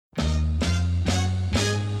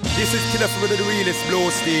This is Killer from the realest, blow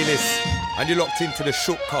steelist, and you're locked into the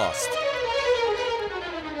Shook Cast.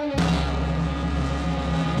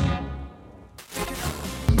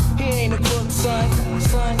 He ain't a crook, son.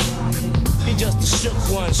 He just a shook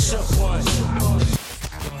one.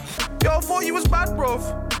 Yo, I thought you was bad,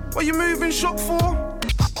 bruv. What you moving shook for?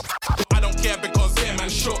 I don't care because they're man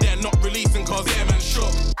shook. They're not releasing cause they're man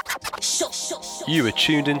shook. You are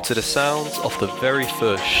tuned into the sounds of the very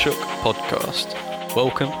first Shook podcast.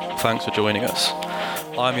 Welcome, thanks for joining us.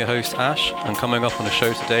 I'm your host Ash, and coming up on the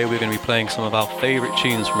show today we're going to be playing some of our favourite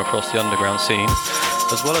tunes from across the underground scene,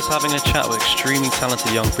 as well as having a chat with extremely talented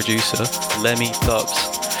young producer Lemmy Dubs.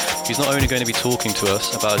 He's not only going to be talking to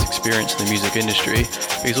us about his experience in the music industry,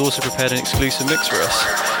 but he's also prepared an exclusive mix for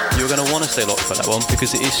us. You're going to want to stay locked for that one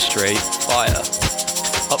because it is straight fire.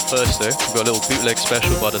 Up first though, we've got a little bootleg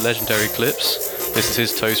special by the legendary Clips. This is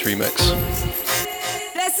his Toast remix.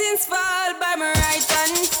 Blessings fall by my right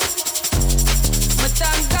hand. But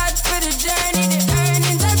thank God for the journey, the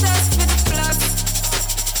earnings are just for the plus.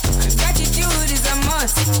 And gratitude is a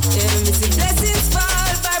must. Yeah, me see blessings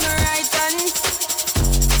fall by my right hand.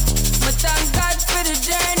 But thank God for the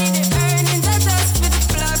journey, the earnings are just for the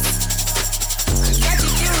plus. And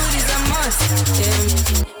gratitude is a must.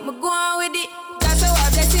 Yeah, me go on with it. That's how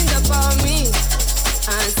our blessings upon me.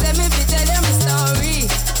 And send me to tell them a story.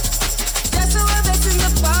 That's how our blessings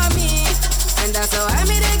upon me. And that's how I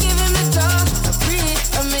made it give him the talk. I breathe,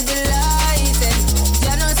 I'm delighted.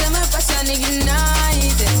 You know, say my passion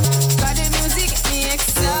ignited. Got the music, get me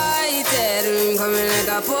excited. I'm coming like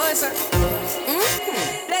a potion.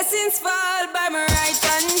 Blessings fall by my right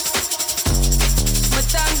hand. But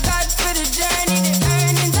thank God for the journey, the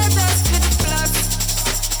earnings are just for the plus.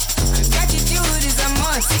 And gratitude is a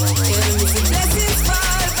must. Yeah, me see blessings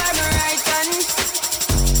fall by my right hand.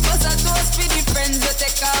 Bust a toast for the friends that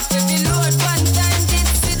take off every load. One time did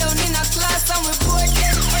sit down in a class and we bored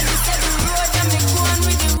them. When we said the road and me go on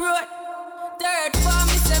with the road. Third form,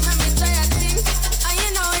 me say me try a thing. And you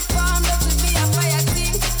know it formed up to be a fire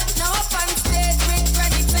thing. Now up on stage with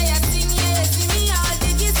credit I sing. Yeah, see me all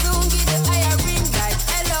dig it soon, get the higher ring. Like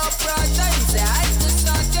hello brother, you say I just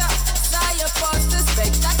shot ya. Saw your poster,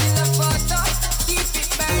 spectacular photo. Keep it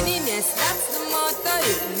burning, yes, that's the motto.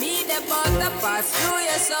 You me the butter pass through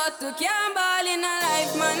your soul to can't ball in a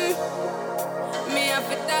life, man. Me have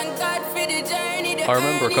to thank God for the journey. I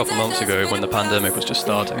remember a couple months ago when the pandemic was just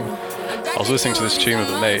starting. I was listening to this tune with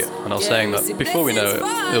a mate, and I was saying that before we know it,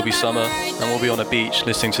 it'll be summer, and we'll be on a beach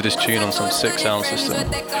listening to this tune on some sick sound system.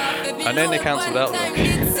 And then they cancelled Outlook,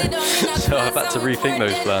 so I've had to rethink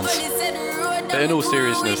those plans. But in all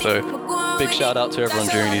seriousness though, big shout out to everyone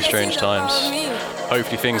during these strange times.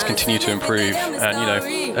 Hopefully things continue to improve, and you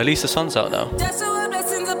know, at least the sun's out now.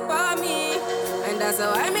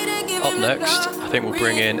 Up next, I think we'll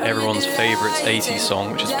bring in everyone's favourite 80s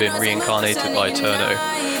song, which has been reincarnated by Turno.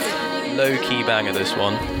 Low-key banger this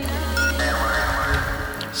one.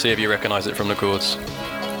 See if you recognise it from the chords.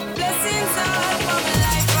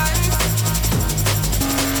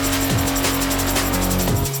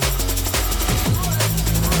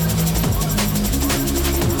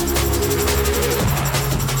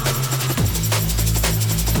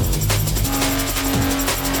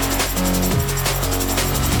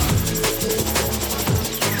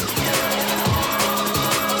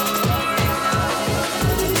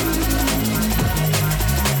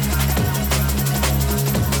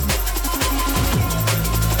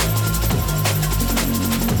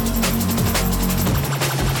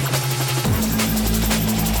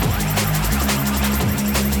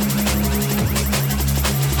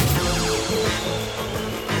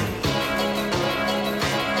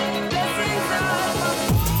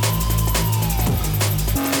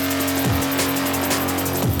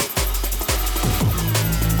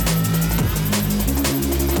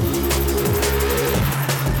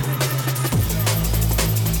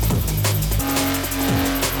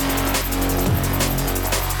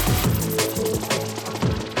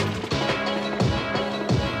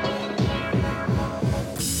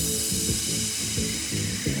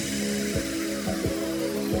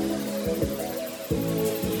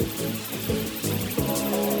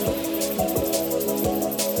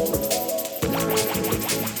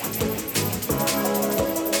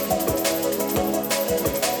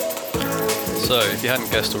 So, if you hadn't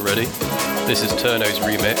guessed already, this is Turno's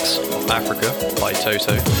remix of Africa by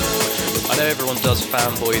Toto. I know everyone does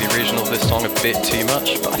fanboy the original of this song a bit too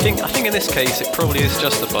much, but I think in this case it probably is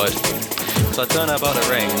justified. Because I don't know about the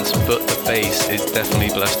rains, but the bass is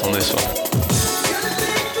definitely blessed on this one.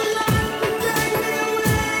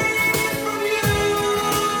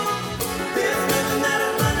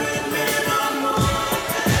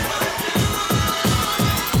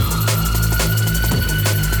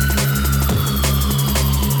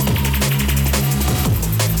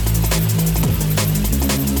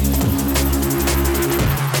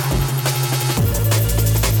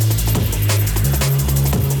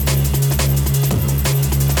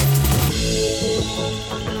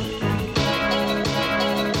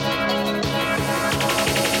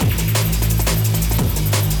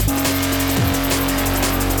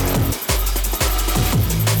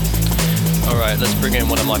 Alright, let's bring in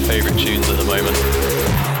one of my favourite tunes at the moment.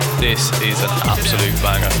 This is an absolute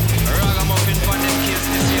banger.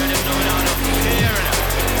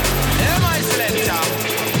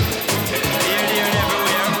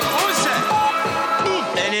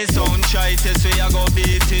 Any sound try test we a go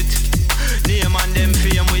beat it. Name and them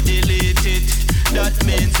fame we delete it. That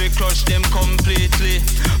means we crush them completely.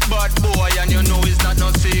 Bad boy and you know it's not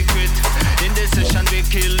no secret. In this session we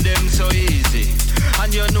kill them so easy.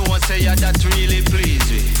 And you know say yeah that really please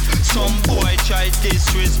me. Some boy try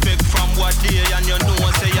disrespect from what they and you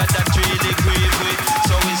know say yeah that really grieve with.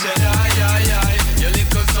 So we say die, you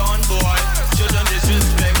little son boy. Shouldn't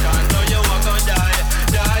disrespect and know you are gonna die.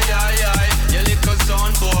 Die, you little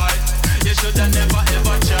son boy. You shoulda never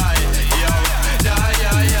ever try. Yo, die,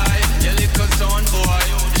 you little son boy.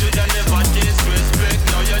 Shoulda never disrespect,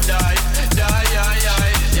 now you die. Die,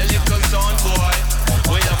 you little son boy.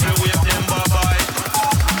 We have to wave them bye-bye.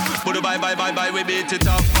 But bye, we beat it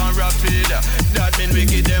up and rapid. That mean we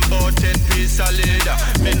give them about 10 piece a leader.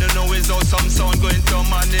 Me no know is how some sound going to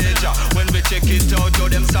manage. When we check it out, yo,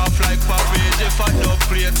 them soft like porridge. If I don't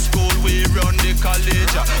play at school, we run the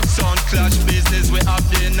college. Sound clash business, we have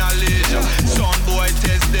the knowledge. Sound boy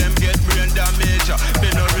test them, get brain damage. Me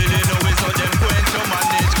no really know is how them going to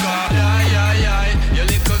manage. You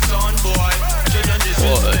little sound boy.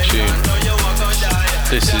 What a tune.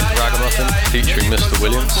 This is Ragamuffin featuring Mr.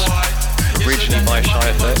 Williams. Originally by Shy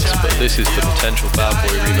Effects, but this is the Potential Bad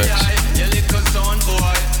Boy remix.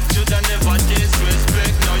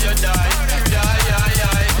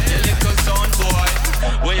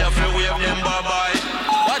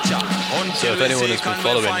 So if anyone has been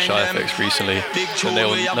following Shy Effects recently, then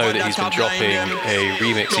they'll know that he's been dropping a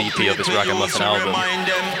remix EP of his Ragamuffin album.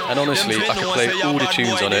 And honestly, I could play all the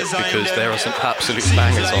tunes on it because there are some absolute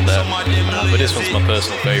bangers on there. But this one's my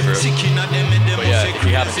personal favourite. But yeah, if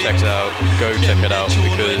you haven't checked it out, go check it out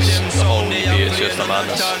because the whole EP is just a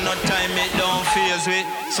madness.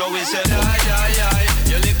 So we said,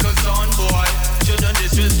 you little son boy, shouldn't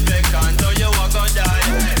disrespect and know you are gonna die.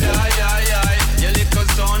 You little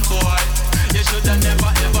son boy, you shoulda never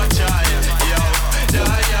ever try. Yo,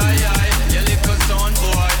 you little son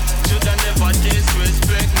boy, shoulda never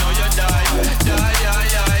disrespect, now you die.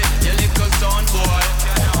 You little son boy,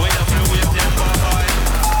 we have to wave them bye-bye.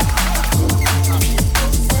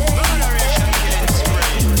 Murderation killing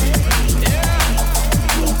spree. Yeah,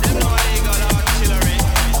 them know how you got artillery.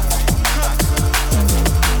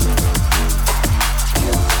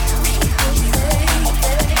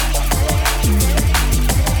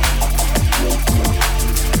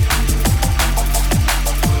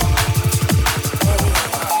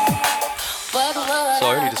 So I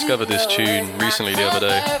only discovered this tune recently the other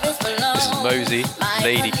day. This is Mosey,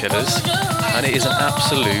 Lady Killers, and it is an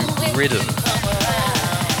absolute rhythm.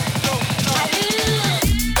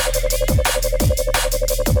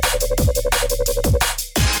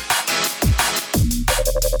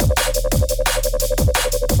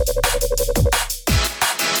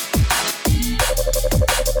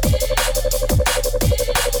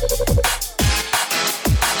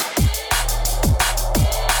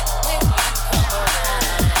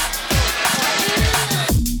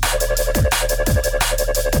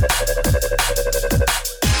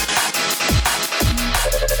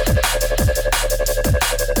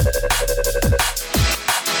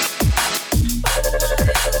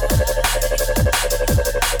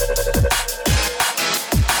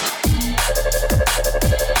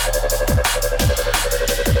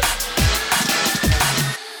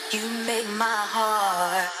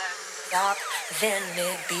 Then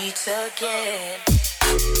it beats again.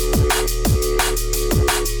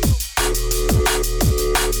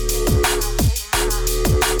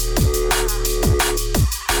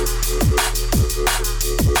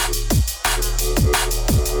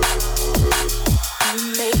 You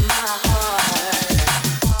make my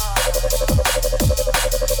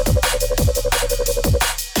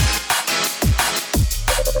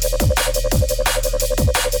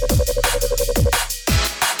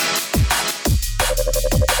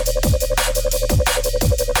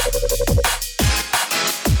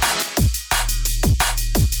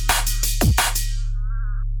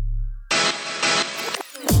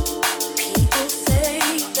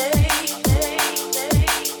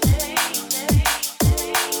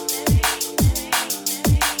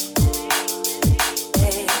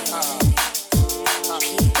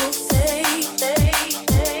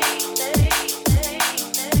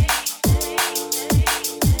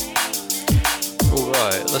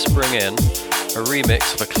let's bring in a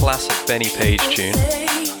remix of a classic Benny Page tune,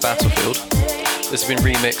 Battlefield. This has been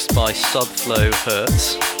remixed by Subflow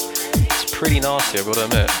Hertz. It's pretty nasty, I've got to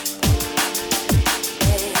admit.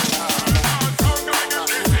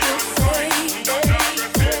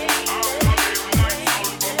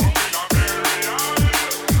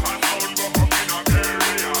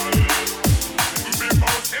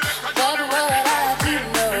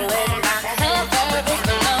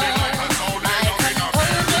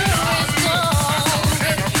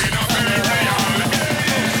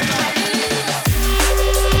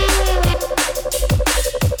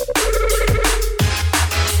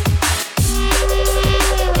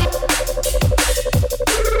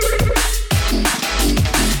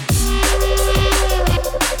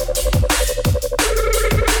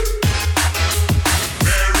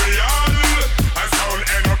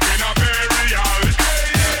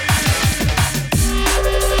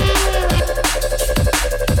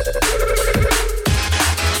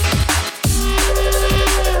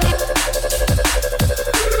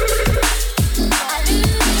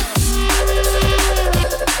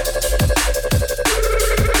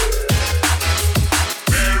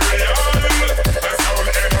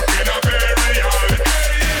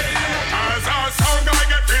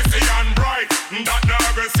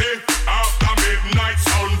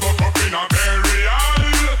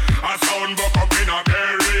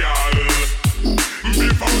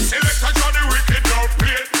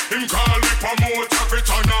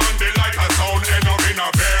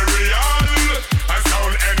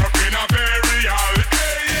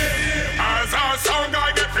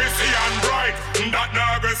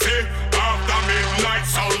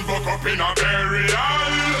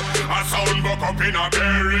 up in a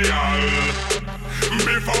burial.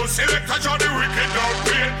 Before selector Johnny Wicked don't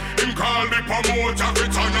play, him call the promoter to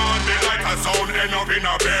turn on the light. A sound end up in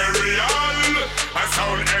a burial. A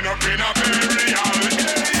sound end up in a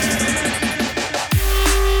burial.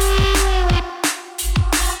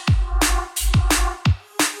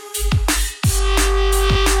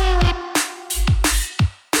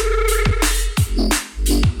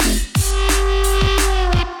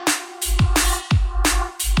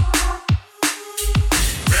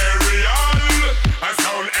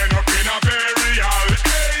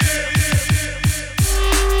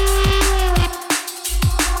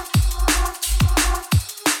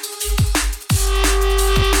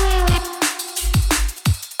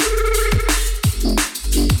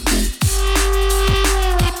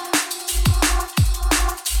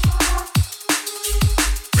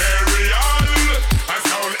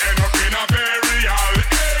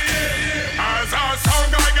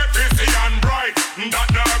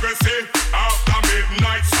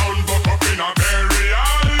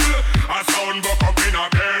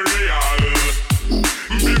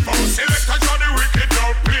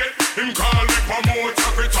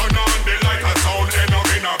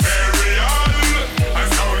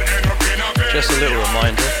 Just a little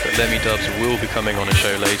reminder that Lemmy Dubs will be coming on a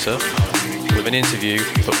show later with an interview,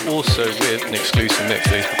 but also with an exclusive mix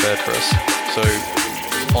that he's prepared for us. So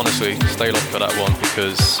honestly, stay locked for that one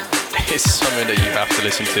because it's something that you have to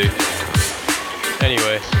listen to.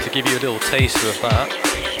 Anyway, to give you a little taster of that,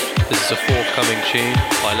 this is a forthcoming tune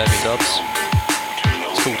by Lemmy Dubs.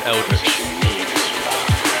 It's called Eldritch.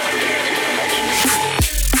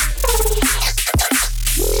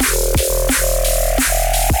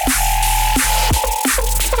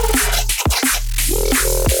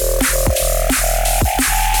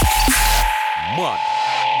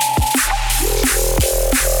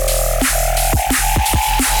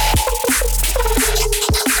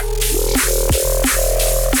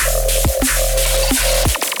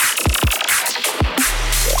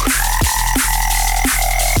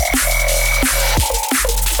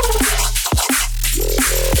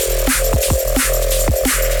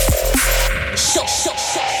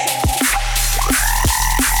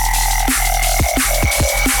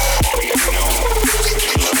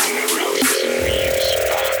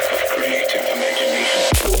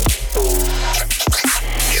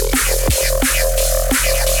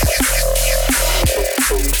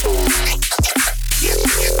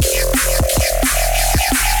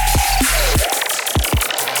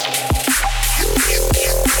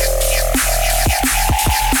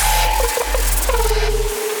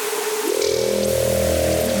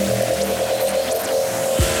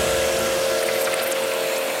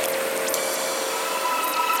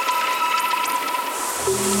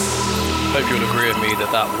 Hope you'll agree with me that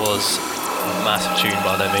that was a massive tune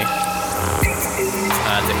by Lemmy.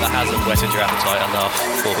 And if that hasn't whetted your appetite enough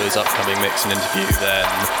for his upcoming mix and interview, then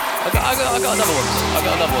I got another one. I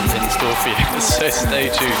got another one in store for you. So stay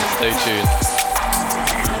tuned. Stay tuned.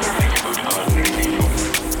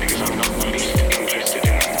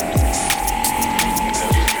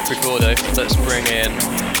 Recordo, let's bring in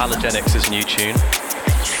Halogenics' new tune.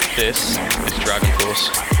 This is Dragon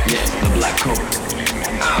Force. Yes, the Black Cobra.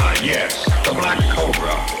 Ah, yes, the Black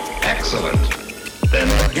Cobra. Excellent. Then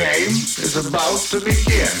the game is about to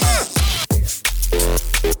begin.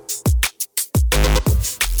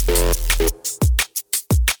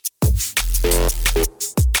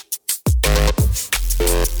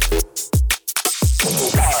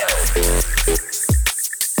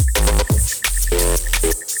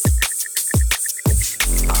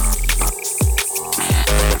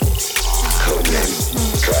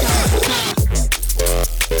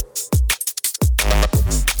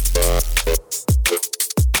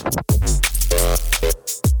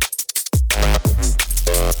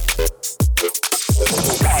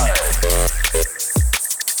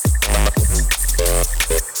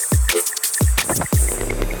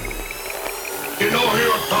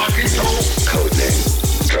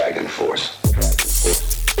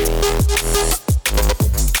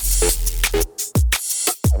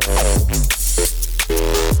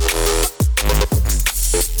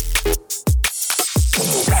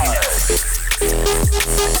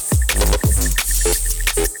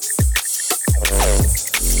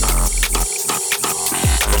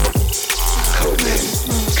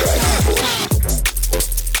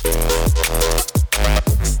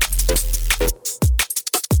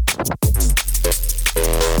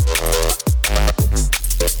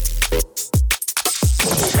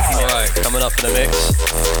 Up in the mix,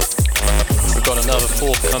 we've got another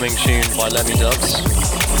forthcoming tune by Lemmy Dubs.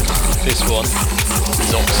 This one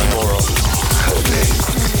is Oxymoron.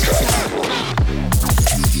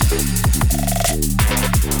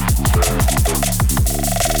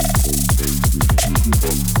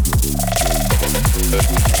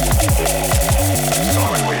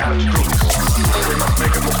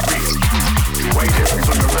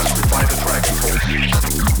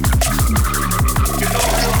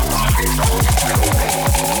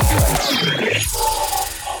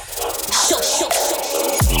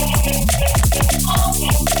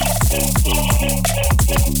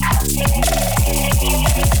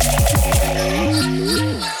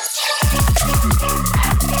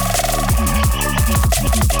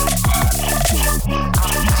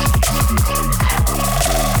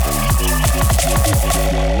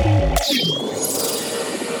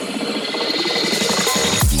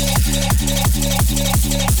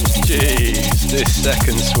 This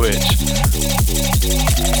second switch.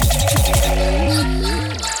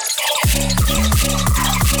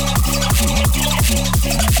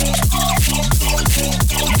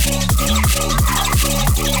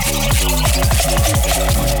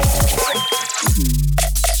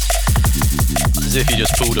 As if you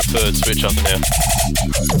just pulled a third switch up in here.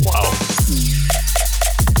 Wow.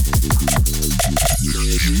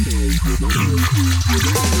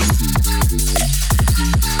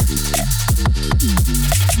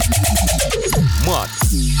 Mud.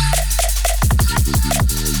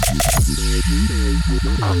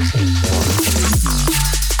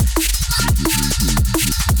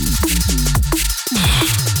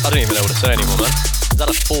 I don't even know what to say anymore, man. Is that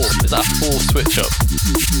a fourth? Is that a fourth switch up?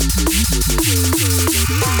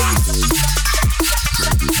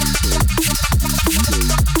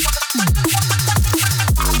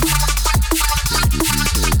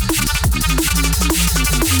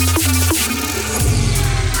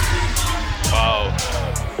 Wow.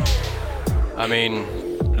 I mean,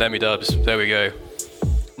 let me dubs. There we go.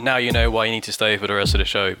 Now you know why you need to stay for the rest of the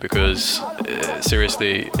show, because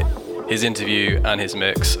seriously, his interview and his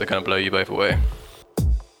mix are going to blow you both away.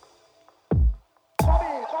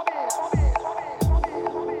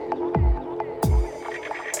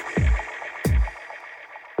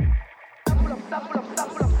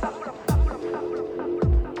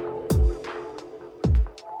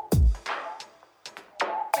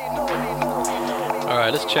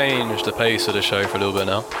 Alright, let's change the pace of the show for a little bit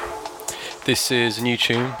now. This is a new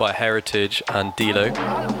tune by Heritage and D-Lo.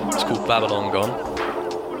 It's called Babylon Gone.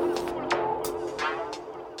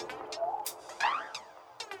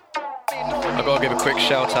 I've got to give a quick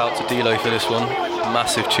shout out to D-Lo for this one.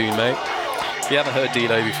 Massive tune, mate. If you haven't heard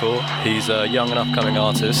D-Lo before, he's a young and upcoming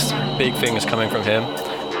artist. Big things coming from him.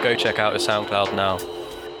 Go check out his SoundCloud now.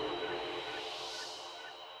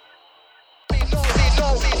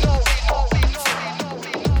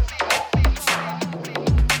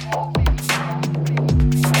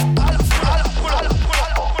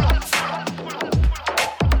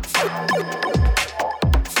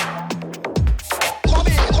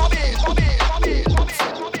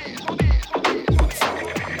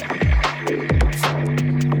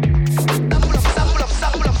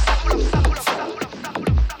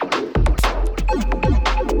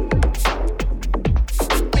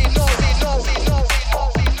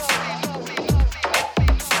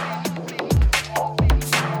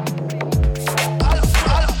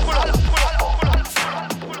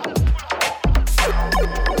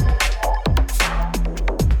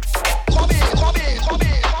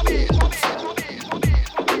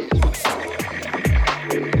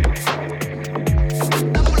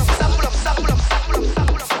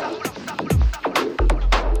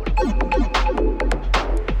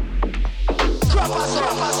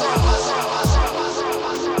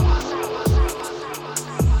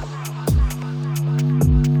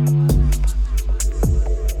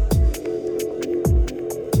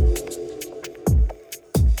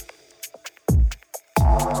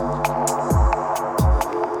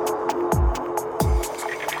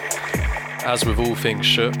 As with all things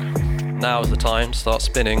shook, now is the time to start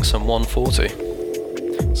spinning some 140.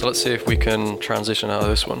 So let's see if we can transition out of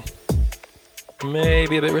this one.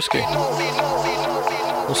 Maybe a bit risky.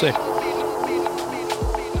 We'll see.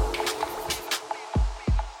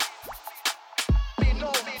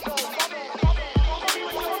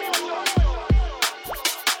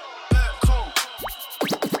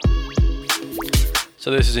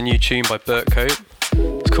 So this is a new tune by Burt Coat.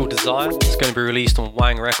 It's called Desire. It's going to be released on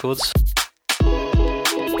Wang Records.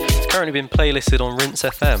 It's currently been playlisted on Rinse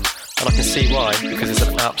FM, and I can see why, because it's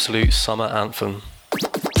an absolute summer anthem.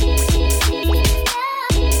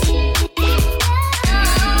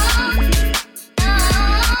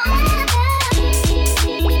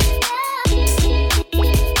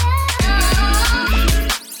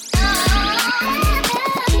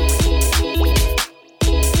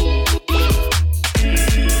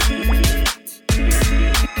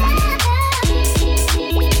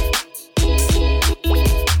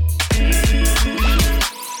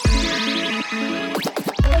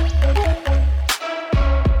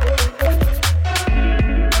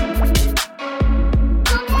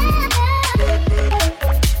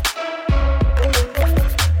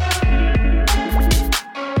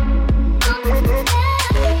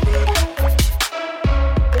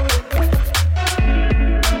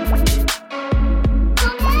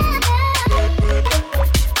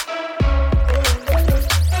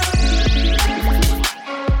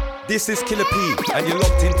 This is Killer P, and you're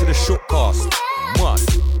locked into the Shookcast. One.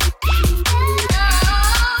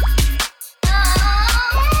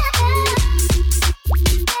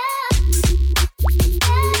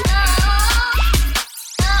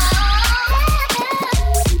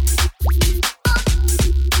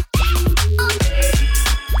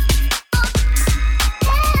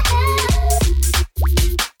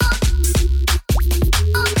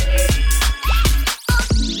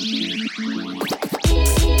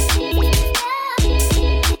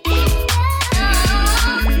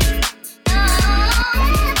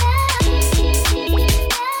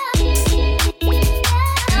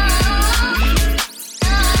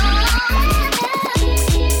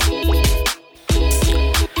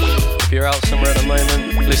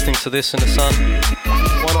 to this in the sun,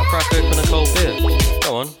 why not crack open a cold beer?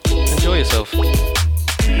 Go on, enjoy yourself.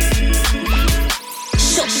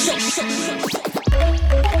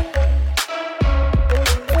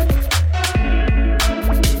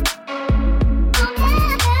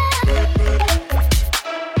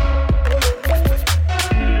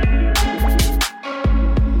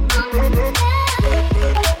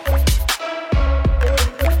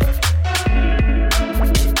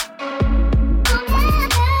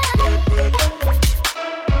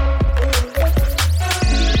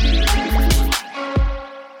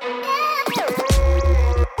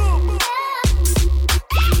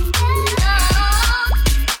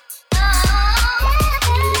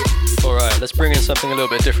 Let's bring in something a little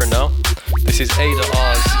bit different now. This is Ada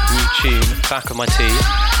R's new tune, Back of My Tea.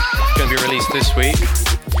 It's going to be released this week,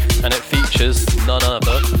 and it features none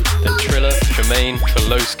other than Triller Tremaine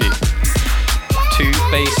Trelowski. Two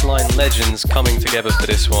bassline legends coming together for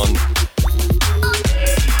this one.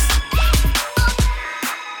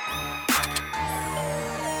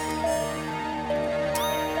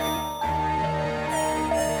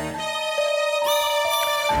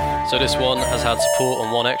 So this one has had support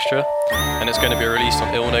on One Extra, and it's going to be released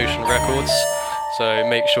on Ill Notion Records. So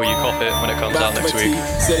make sure you cop it when it comes out next week.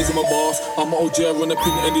 Says I'm a boss, I'm a OG, run up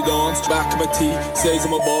in any dance. Back of my tea, says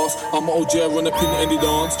I'm a boss, I'm a OG, run up in any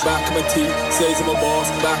dance. Back of my tea, says I'm a boss,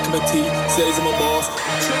 back of my tea, says I'm a boss.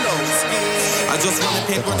 I just run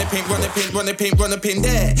up in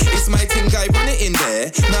there. It's my team guy, run it in there.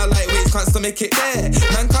 Now lightweights can't stomach it there.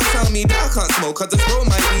 Man can't tell me that I can't smoke, I just roll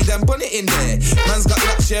my weed and bun it in there. Man's got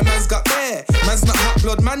luxury, man's got bear. Man's not hot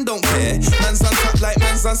blood, man don't care. Man's on top like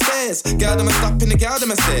man's on stairs. Girl them a stop in the girl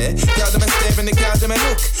them a stare. Girl them a stare and the girl them a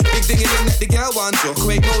look. Big ding in that the girl want joke.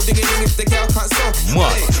 Wait, no ding in if the girl can't stop.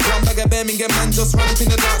 Hey, one bag of Birmingham man just run up in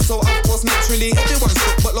the dance. So of course naturally everyone's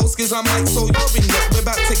stuck. But low skills on mic, so you're in luck. We're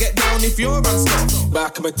about to get down if you're on stop.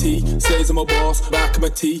 Back of my tea, says I'm a boss. Back of my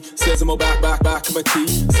tea, says I'm a back of my tea,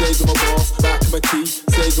 says I'm a boss. Back of my tea,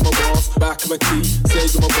 says I'm a boss. Back of my tea,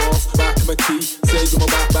 says I'm a boss. Back of my tea, says I'm a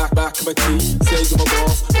back of my tea, says I'm a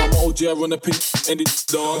boss. I'm a OG, I run a pin and it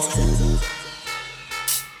dance.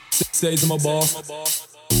 Says I'm a boss.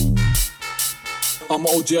 I'm a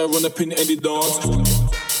OG, I run a pin and it dance.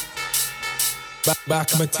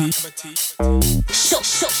 Back of my tea.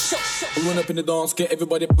 Run up in the dance, get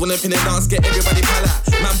everybody. Run up in the dance, get everybody pala.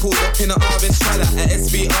 Man pulled up in a RS trailer. A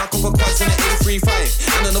SVR, couple quads in an A35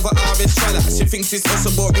 and another RS trailer. She thinks it's us,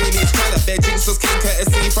 but really it's trailer. Their drinks just came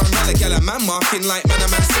courtesy from Rala. Gala man marking like man a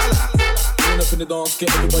man Salah. Run up in the dance, get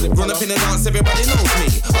everybody. Run up in the dance, everybody knows me.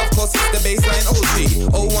 Of course it's the baseline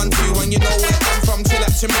OG. 012 and you know where I'm from. Chill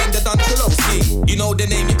at Tremaine, the Don Trelowski. You know the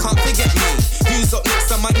name, you can't forget me. Who's up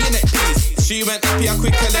next on my unit, please? She went happy, I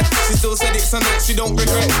quick collect. She still said it's something she don't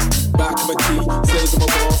regret. Back of my tea, says I'm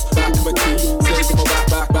a boss. Back of my tea, says I'm a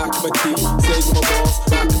back of my tea, says I'm a boss.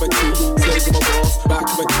 Back of my tea, says I'm a boss. Back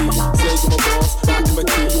of my tea, says I'm a boss. Back of my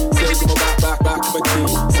tea, says I'm a back of my tea,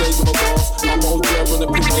 says I'm a boss. I'm a OG, I run a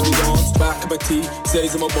pin any dance. Back of my tea,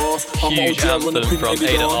 says I'm a boss. Huge anthem from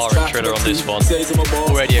Ada R and Triller on this one.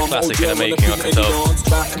 Already a classic in the making, I can tell.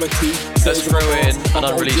 Let's throw in an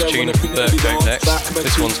unreleased tune from Bergdome next.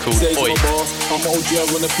 This one's called Oi. I'm OG, I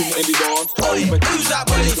run a pin any dance. Who's that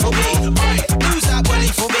body for me? Oi, who's that body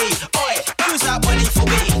for me? Oi, who's that body for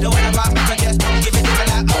me? The one about me, just don't give it to me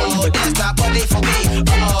like, oh, there's that body for me.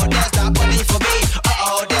 Oh, there's that body for me.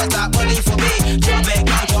 Oh, there's that body for me. Drop it,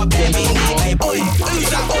 go, drop it, me. Hey, boy, who's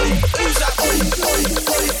that? Who's that?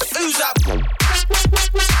 Who's that?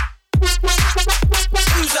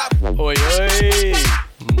 Who's that? Oi, oi.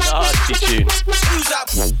 Nasty tune. Who's that?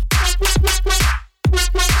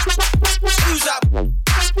 Who's that?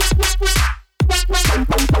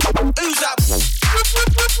 Who's that?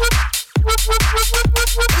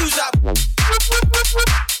 Who's that?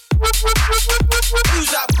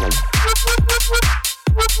 Who's that?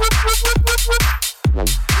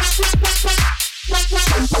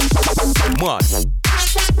 Man.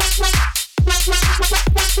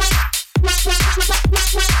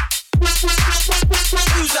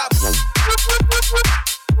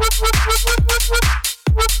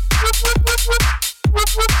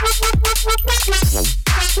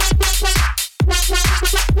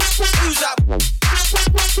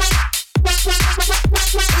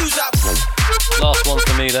 Who's that? Last one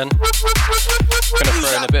for me then. Gonna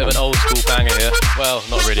throw in a bit of an old school banger here. Well,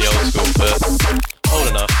 not really old school, but old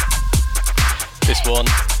enough. This one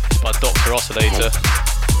by Dr. Oscillator.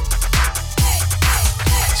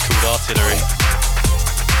 It's called Artillery.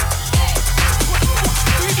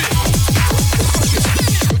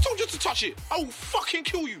 I told you to touch it. I will fucking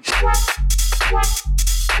kill you.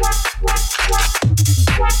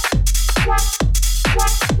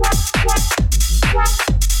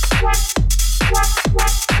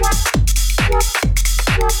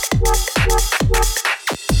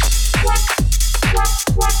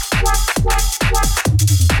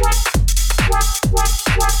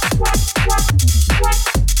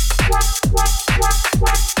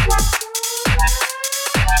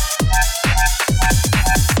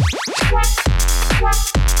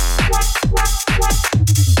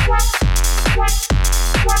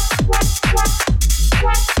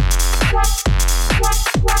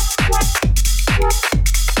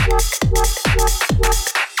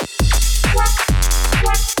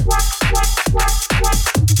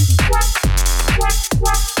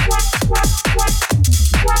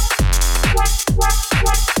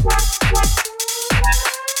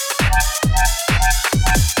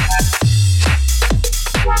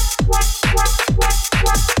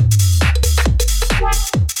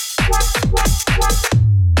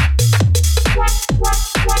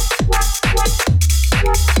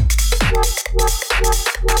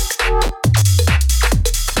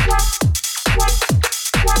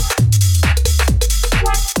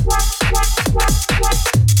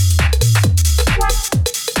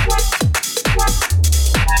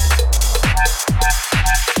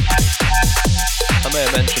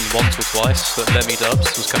 That Lemmy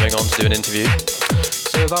Dubs was coming on to do an interview.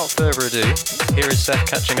 So without further ado, here is Seth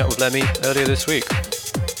catching up with Lemmy earlier this week.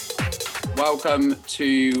 Welcome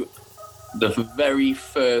to the very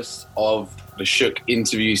first of the Shook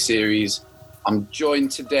interview series. I'm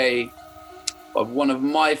joined today by one of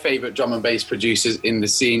my favourite drum and bass producers in the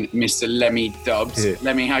scene, Mr. Lemmy Dubs. Yeah.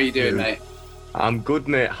 Lemmy, how you doing, mate? I'm good,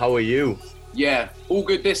 mate. How are you? Yeah, all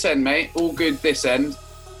good this end, mate. All good this end.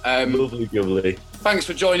 Lovely. Thanks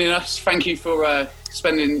for joining us. Thank you for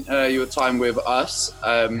spending your time with us.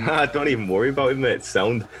 Don't even worry about it, mate.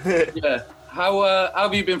 Sound. Yeah. How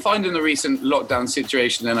have you been finding the recent lockdown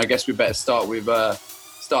situation? And I guess we better start with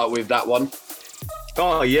that one.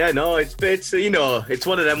 Oh yeah, no, it's you know, it's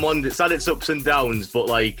one of them ones. It's had its ups and downs, but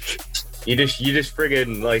like you just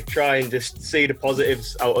friggin' like try and just see the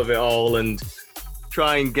positives out of it all and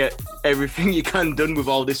try and get everything you can done with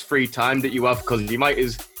all this free time that you have, because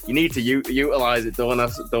you need to utilise it, don't I?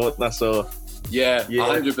 So yeah,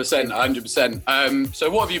 100%. So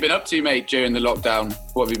what have you been up to, mate, during the lockdown?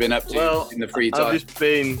 What have you been up to in the free time? I've just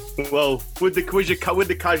been with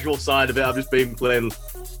the casual side of it. I've just been playing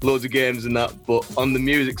loads of games and that. But on the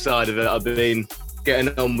music side of it, I've been getting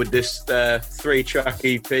on with this 3-track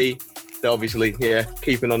EP. That obviously,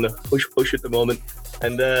 keeping on the push at the moment,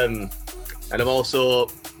 and I've also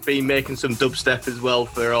been making some dubstep as well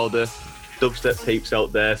for all the dubstep peeps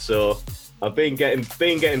out there. So I've been getting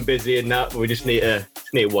busy in that. But we just need to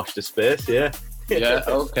watch the space. Yeah. Yeah.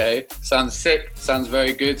 Okay. Sounds sick. Sounds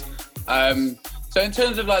very good. So in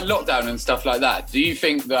terms of like lockdown and stuff like that, do you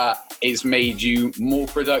think that it's made you more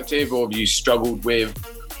productive, or have you struggled with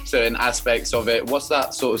certain aspects of it? What's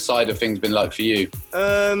that sort of side of things been like for you?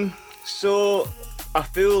 So I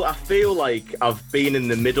feel like I've been in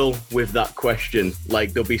the middle with that question.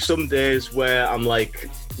 Like there'll be some days where I'm like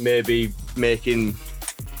maybe making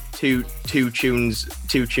two tunes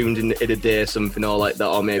in a day or something, or like that,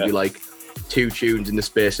 or maybe like 2 tunes in the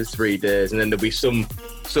space of 3 days, and then there'll be some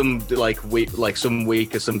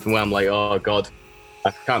week or something where I'm like, oh god,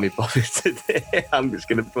 I can't be bothered today. I'm just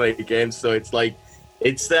gonna play the game. So it's like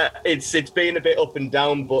it's been a bit up and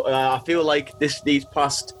down, but I feel like these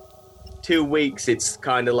past 2 weeks it's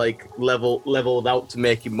kind of like leveled out to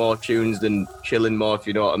making more tunes than chilling more, if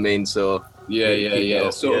you know what I mean. So yeah.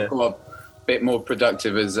 Sort of got a bit more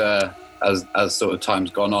productive as sort of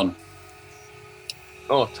time's gone on.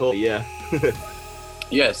 Oh, totally, yeah.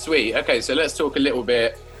 Yeah, sweet. Okay, so let's talk a little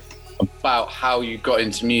bit about how you got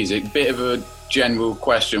into music. Bit of a general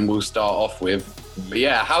question we'll start off with. But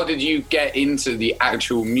yeah, how did you get into the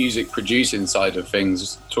actual music producing side of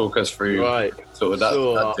things? Talk us through sort of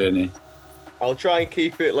that journey. I'll try and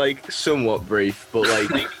keep it like somewhat brief, but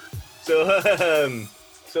like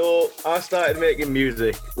so I started making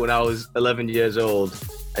music when I was 11 years old,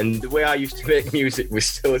 and the way I used to make music was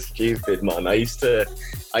so stupid, man. I used to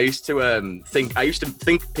think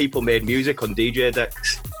people made music on DJ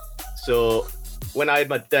decks. So when I had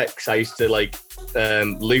my decks, I used to like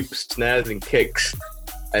loop snares and kicks,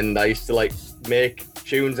 and I used to like make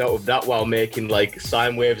tunes out of that while making like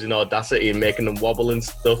sine waves in Audacity and making them wobble and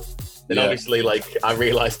stuff. Then obviously, like, I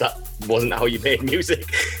realised that wasn't how you made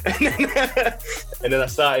music. and then I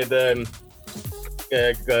started on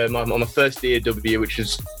my first DAW, which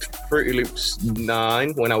was Fruity Loops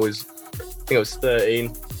 9, when I was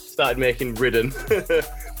 13. Started making rhythm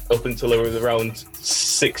up until I was around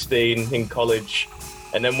 16 in college.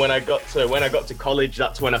 And then when I got to college,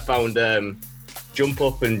 that's when I found jump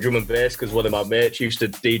up and drum and bass, because one of my mates used to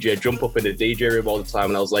DJ jump up in the DJ room all the time,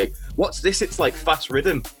 and I was like, what's this? It's like fast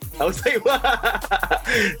rhythm. I was like, what?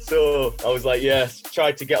 So I was like, yeah,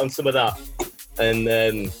 tried to get on some of that. And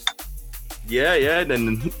then, and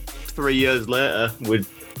then 3 years later,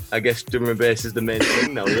 I guess drum and bass is the main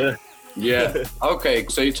thing now, yeah. Yeah. Okay,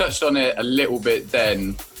 so you touched on it a little bit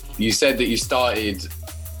then. You said that you started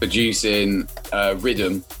producing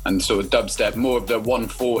rhythm and sort of dubstep, more of the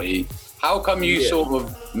 140. How come you sort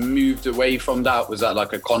of moved away from that? Was that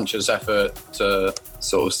like a conscious effort to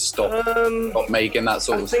sort of stop making that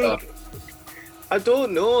sort of stuff? I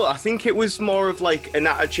don't know. I think it was more of like an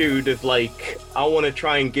attitude of like, I want to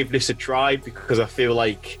try and give this a try, because I feel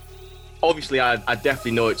like, obviously I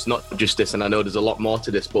definitely know it's not just this, and I know there's a lot more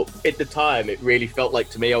to this, but at the time it really felt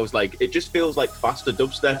like, to me, I was like, it just feels like faster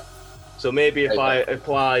dubstep. So maybe if I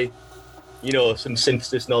apply, you know, some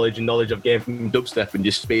synthesis knowledge and knowledge I've gained from dubstep and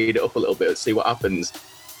just speed it up a little bit and see what happens.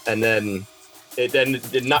 And then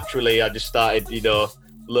naturally I just started, you know,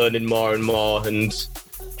 learning more and more and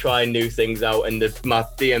trying new things out. And my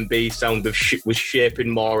DnB sound was shaping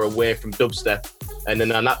more away from dubstep. And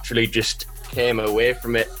then I naturally just came away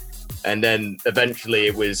from it. And then eventually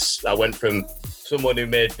I went from someone who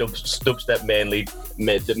made dubstep mainly,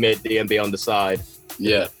 made DnB on the side,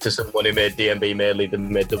 to someone who made DnB mainly, that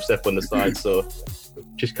made dubstep on the side. So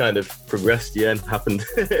just kind of progressed, and happened.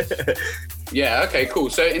 Yeah, okay, cool.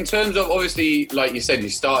 So in terms of, obviously, like you said, you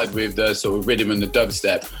started with the sort of rhythm and the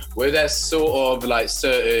dubstep. Were there sort of like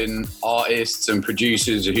certain artists and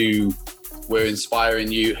producers who were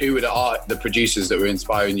inspiring you? Who were the producers that were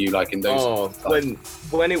inspiring you, like in those?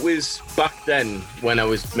 When it was back then, when I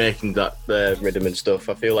was making that rhythm and stuff,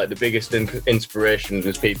 I feel like the biggest inspiration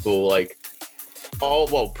was people like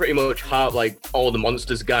pretty much like all the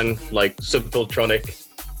Monsters gang, like Subfiltronic,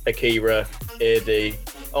 Akira, AD,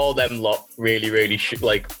 all them lot really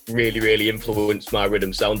influenced my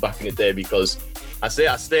rhythm sound back in the day, because I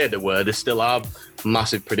say they were, they still are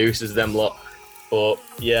massive producers, them lot. But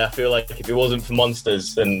yeah, I feel like if it wasn't for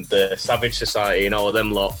Monsters and the Savage Society and all of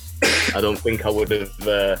them lot, I don't think I would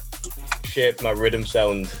have shaped my rhythm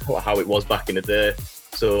sound how it was back in the day.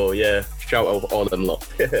 So yeah, shout out all of them lot.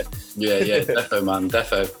 yeah, defo, man,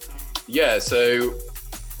 defo. Yeah, so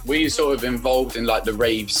were you sort of involved in like the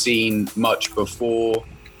rave scene much before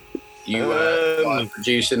you were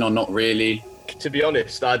producing, or not really? To be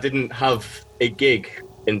honest, I didn't have a gig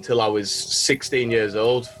until I was 16 years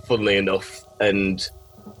old, funnily enough. And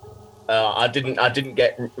I didn't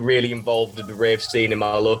get really involved in the rave scene in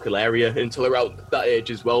my local area until around that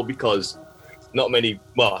age as well, because I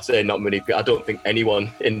don't think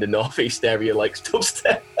anyone in the northeast area likes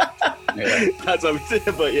dubstep. That's what I'm saying,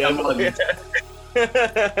 but yeah.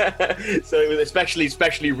 So it was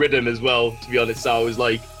especially rhythm as well, to be honest. So I was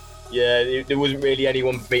like, there wasn't really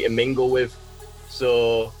anyone for me to mingle with.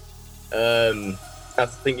 So I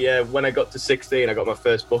think, when I got to 16, I got my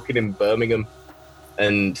first booking in Birmingham,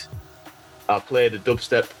 and I played a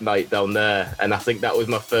dubstep night down there, and I think that was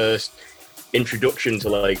my first introduction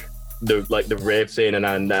to the rave scene.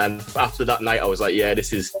 And after that night, I was like,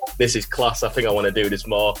 this is class. I think I want to do this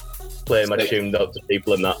more, play my tune out to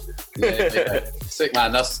people and that. Yeah. Sick,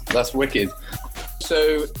 man. That's wicked.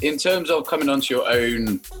 So in terms of coming onto your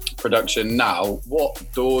own production now, what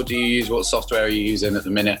DAW do you use? What software are you using at the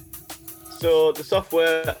minute? So the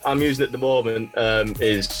software I'm using at the moment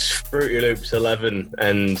is Fruity Loops 11,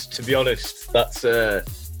 and to be honest, that's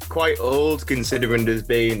quite old considering there's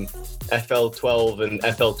been FL12 and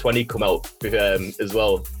FL20 come out as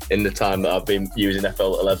well in the time that I've been using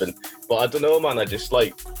FL11. But I don't know, man, I just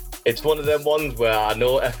like, it's one of them ones where I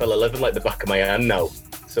know FL11 like the back of my hand now.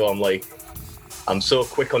 So I'm so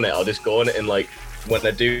quick on it, I'll just go on it, and like when I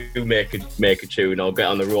do make a tune, I'll get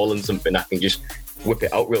on the roll and something, I can just whip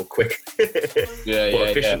it out real quick.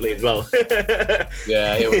 efficiently as well.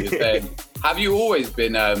 Yeah, I hear what you're saying. Have you always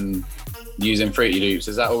been using Fruity Loops?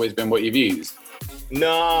 Has that always been what you've used?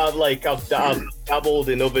 No, I've dabbled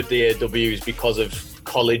in other DAWs because of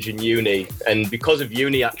college and uni, and because of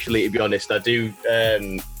uni, actually, to be honest, I do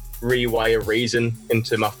rewire Reason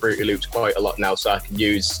into my Fruity Loops quite a lot now, so I can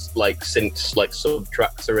use like synths like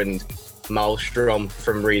Subtractor and Maelstrom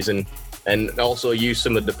from Reason, and also use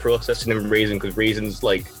some of the processing in Reason, because Reason's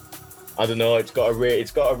like, I don't know, it's got a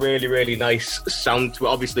really, really nice sound to it.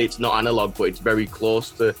 Obviously, it's not analog, but it's very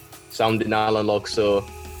close to sounding analog, so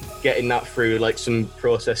getting that through like some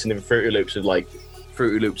processing in Fruity Loops with like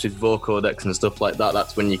Fruity Loops with vocodecs and stuff like that,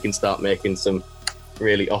 that's when you can start making some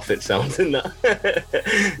really off-it sound in that.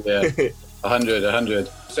 Yeah, 100.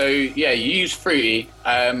 So yeah, you use Fruity.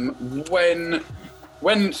 When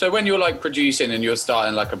When you're like producing and you're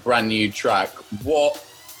starting like a brand new track, what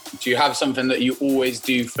do you have something that you always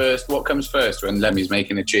do first? What comes first when Lemmy's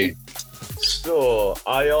making a tune? So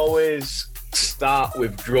I always start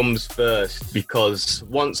with drums first, because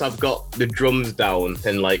once I've got the drums down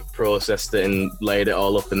and like processed it and laid it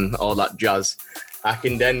all up and all that jazz, I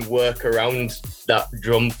can then work around that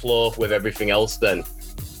drum floor with everything else then.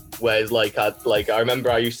 Whereas I remember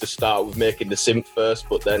I used to start with making the synth first,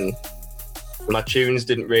 but then my tunes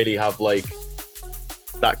didn't really have like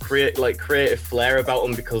that creative flair about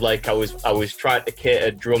them, because like I was trying to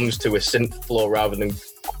cater drums to a synth floor rather than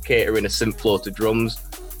catering a synth floor to drums.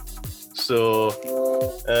 So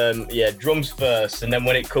drums first, and then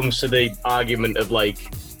when it comes to the argument of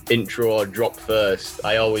like intro or drop first,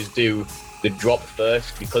 I always do the drop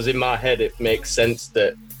first, because in my head it makes sense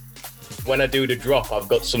that when I do the drop, I've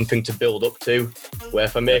got something to build up to. Where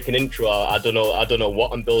if I make an intro, I don't know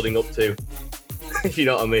what I'm building up to. If you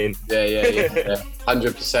know what I mean? Yeah.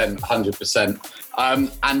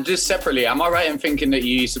 100%. And just separately, am I right in thinking that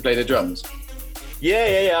you used to play the drums?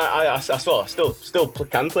 Yeah. I still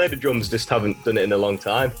can play the drums, just haven't done it in a long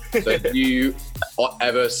time. So do you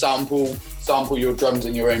ever sample your drums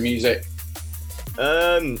in your own music?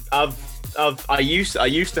 I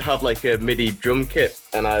used to have like a MIDI drum kit,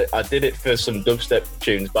 and I did it for some dubstep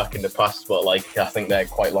tunes back in the past, but like I think they're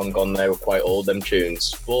quite long gone. They were quite old, them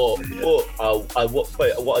tunes. But what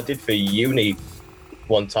I did for uni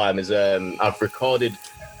one time is I've recorded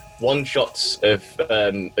one shots of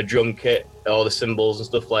a drum kit, all the cymbals and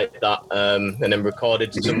stuff like that, and then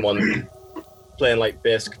recorded someone playing like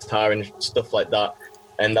bass guitar and stuff like that.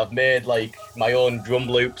 And I've made like my own drum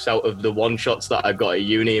loops out of the one shots that I got at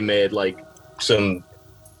uni, and made like some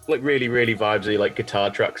like really, really vibesy like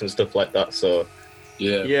guitar tracks and stuff like that. So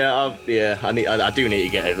I do need to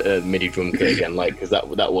get a MIDI drum kit again, like, because that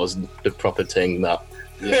was the proper thing. That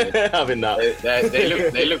having that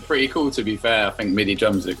they look pretty cool. To be fair, I think MIDI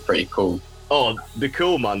drums look pretty cool. Oh, they're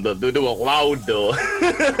cool, man. They were loud though.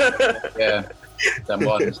 Yeah, them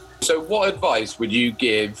ones. So, what advice would you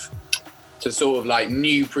give to sort of like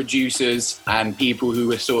new producers and people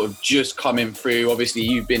who are sort of just coming through? Obviously,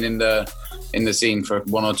 you've been in the scene for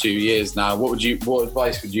 1 or 2 years now. What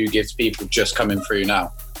advice would you give to people just coming through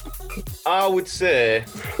now? I would say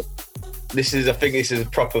this is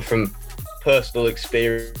proper from personal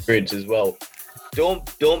experience as well.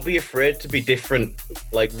 Don't be afraid to be different.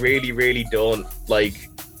 Like, really, really don't. Like,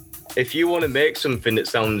 if you want to make something that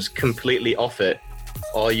sounds completely off it,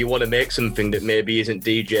 or you want to make something that maybe isn't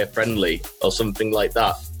DJ friendly or something like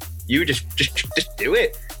that, you just do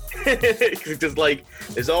it. Because like,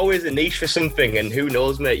 there's always a niche for something, and who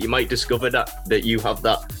knows, mate, you might discover that you have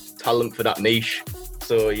that talent for that niche.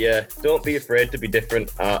 So yeah, don't be afraid to be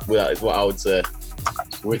different. That is what I would say.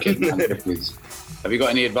 Wicked. Have you got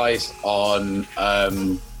any advice on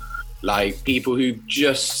like people who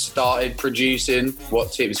just started producing?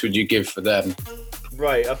 What tips would you give for them?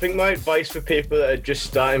 Right, I think my advice for people that are just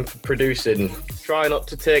starting producing, try not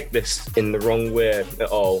to take this in the wrong way at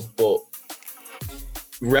all, but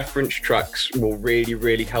reference tracks will really,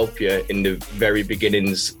 really help you in the very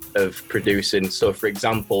beginnings of producing. So for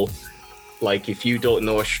example, like if you don't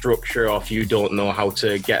know a structure, or if you don't know how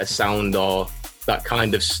to get a sound or that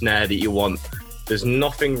kind of snare that you want, there's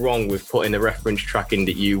nothing wrong with putting a reference track in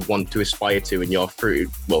that you want to aspire to in your through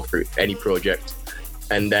any project,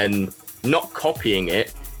 and then not copying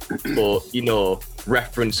it, but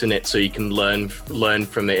referencing it so you can learn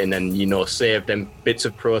from it, and then save them bits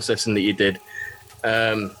of processing that you did.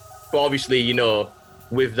 But obviously,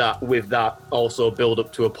 with that also build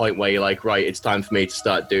up to a point where you're like, right, it's time for me to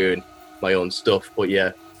start doing my own stuff. But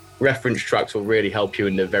yeah, reference tracks will really help you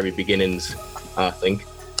in the very beginnings, I think.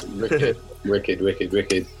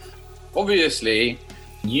 Wicked. Obviously,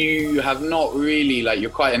 you have not really,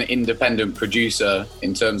 you're quite an independent producer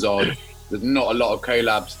in terms of there's not a lot of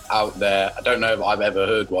collabs out there. I don't know if I've ever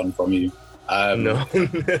heard one from you. No.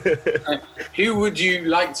 Who would you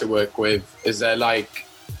like to work with? Is that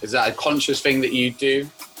a conscious thing that you do?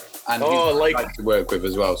 And who would you like to work with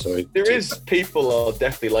as well? Sorry. There is people I'd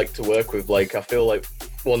definitely like to work with. Like, I feel like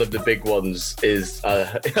one of the big ones is,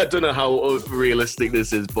 I don't know how realistic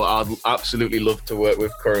this is, but I'd absolutely love to work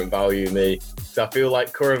with Current Value, me. So I feel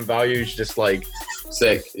like Current Value is just like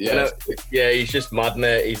sick. Yeah. Yeah, he's just mad,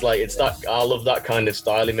 mate. He's like, I love that kind of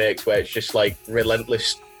style he makes, where it's just like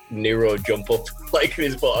relentless neuro jump up, like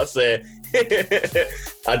is what I say.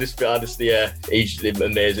 I just yeah, he's an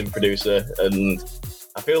amazing producer. And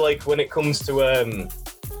I feel like when it comes to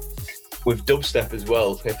with dubstep as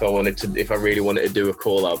well, if I really wanted to do a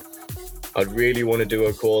collab, I'd really want to do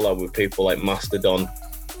a collab with people like Mastodon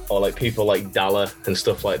or like people like Dalla and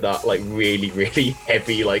stuff like that, like really, really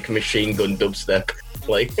heavy, like machine gun dubstep.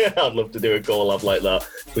 Like, I'd love to do a collab like that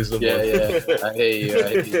with someone. Yeah. I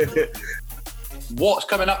hear you. What's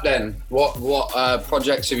coming up then? What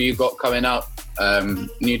projects have you got coming up?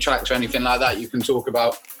 New tracks or anything like that you can talk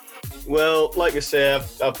about? Well, like I say,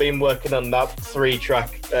 I've been working on that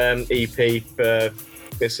 3-track EP for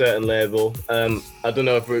a certain label. I don't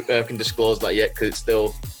know if I can disclose that yet because it's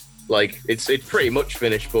still like it's pretty much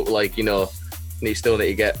finished, but like, you know, you still need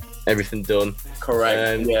to get everything done.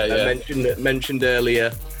 Correct. I mentioned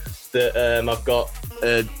earlier that I've got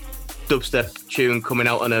a dubstep tune coming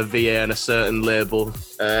out on a VA on a certain label,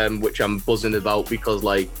 which I'm buzzing about because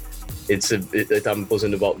like I'm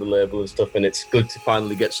buzzing about the label and stuff, and it's good to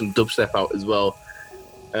finally get some dubstep out as well.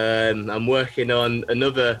 I'm working on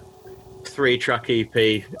another 3-track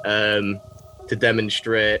EP to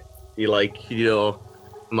demonstrate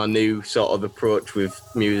my new sort of approach with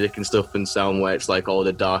music and stuff and sound, where it's like all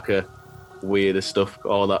the darker, weirder stuff,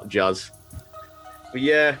 all that jazz. But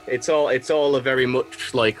yeah, it's all a very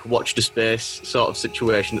much like watch the space sort of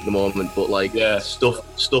situation at the moment. But like,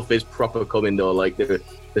 stuff is proper coming though. Like the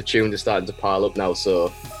tunes are starting to pile up now.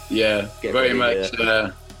 So yeah, very much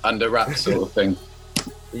under wraps sort of thing.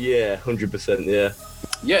 Yeah, 100%. Yeah.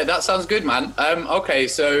 Yeah, that sounds good, man. Okay,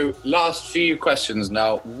 so last few questions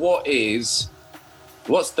now. What's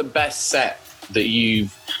the best set that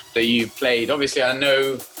you've played? Obviously, I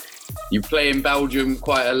know you play in Belgium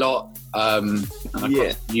quite a lot, and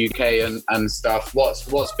across the UK and stuff.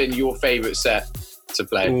 What's been your favourite set to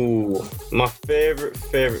play? Ooh, my favourite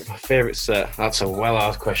set. That's a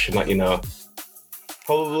well-asked question, like, you know.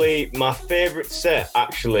 Probably my favourite set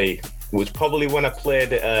actually was probably when I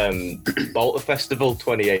played at Balta Festival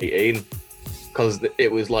 2018, because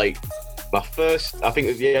it was like my first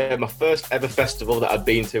ever festival that I'd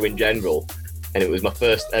been to in general, and it was my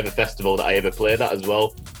first ever festival that I ever played at as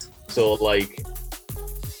well. So like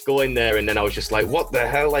going there, and then I was just like, what the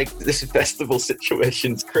hell, like this festival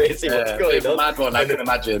situation's crazy. What's going on? Mad one, I can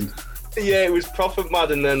imagine. Yeah, it was proper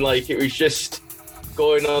mad, and then like it was just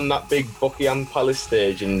going on that big Buckingham Palace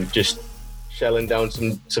stage and just shelling down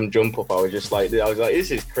some jump up. I was like,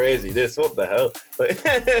 this is crazy. What the hell? Like,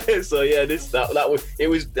 so yeah, that was.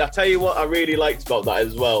 I tell you what, I really liked about that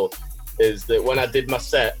as well is that when I did my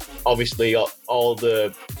set, obviously all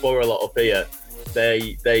the Borough lot up here,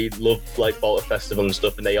 they love like Balta Festival and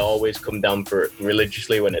stuff, and they always come down for it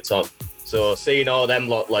religiously when it's on. So seeing all them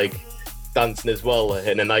lot like dancing as well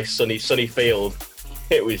in a nice sunny field,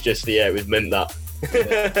 it was just it was mint that.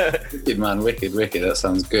 Wicked, man, wicked. That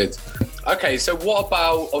sounds good. Okay, so what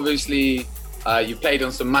about, obviously, you played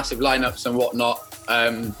on some massive lineups and whatnot.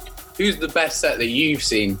 Who's the best set that you've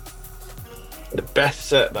seen? The best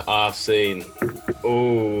set that I've seen?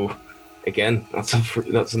 Oh, again, that's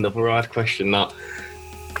another hard question. That.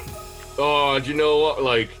 Oh, do you know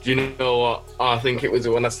what? I think it was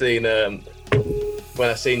when I seen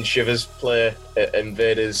Shivers play at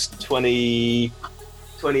Invaders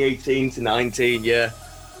 2018 to 19, yeah.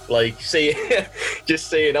 Like, just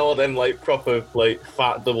seeing all them like proper like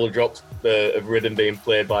fat double drops of rhythm being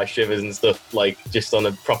played by Shivers and stuff, like just on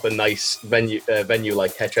a proper nice venue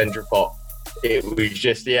like Hetchendra. It was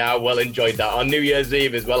just I well enjoyed that. On New Year's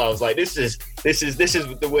Eve as well, I was like, this is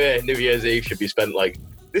the way New Year's Eve should be spent. Like,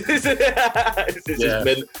 this is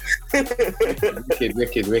mint.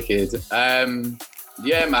 Wicked.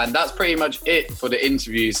 Yeah, man, that's pretty much it for the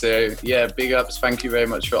interview. So, yeah, big ups. Thank you very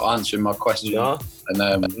much for answering my question. No,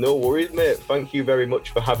 and, no worries, mate. Thank you very much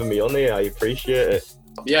for having me on here. I appreciate it.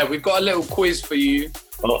 Yeah, we've got a little quiz for you.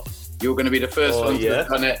 Oh. You're going to be the first one to have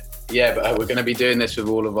done it. Yeah, but we're going to be doing this with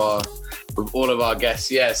all of our guests.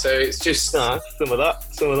 Yeah, so it's just some of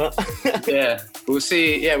that. Yeah, we'll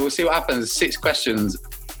see. Yeah, we'll see what happens. 6 questions.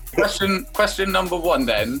 Question number 1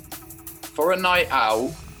 then. For a night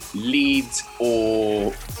out, Leeds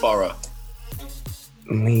or Borough?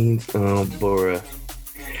 Leeds or Borough?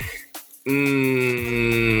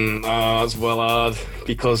 That's well hard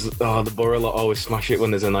because the Borough lot always smash it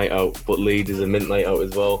when there's a night out, but Leeds is a mint night out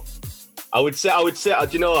as well. I would say. Do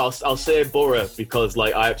you know? I'll say Borough because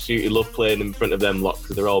like I absolutely love playing in front of them lot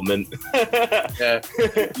because they're all mint. Yeah,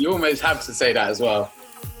 you almost have to say that as well.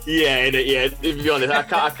 Yeah. To be honest, I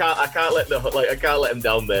can't let them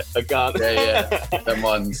down, mate. I can't. Yeah. Them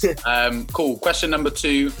ones. Cool. Question number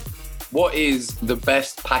 2. What is the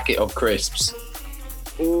best packet of crisps?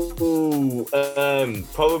 Ooh,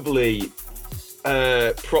 probably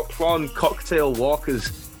prawn cocktail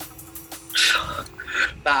Walkers.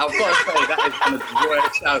 That I've got to say, that is one of the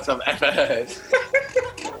worst shouts I've ever heard.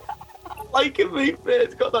 Like it, mate.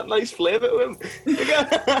 It's got that nice flavour to him.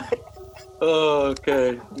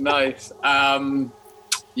 Okay, nice.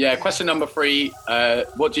 Yeah, question number 3.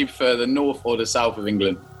 What do you prefer, the north or the south of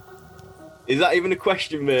England? Is that even a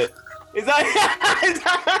question, mate? Is that...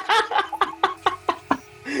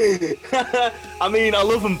 I mean, I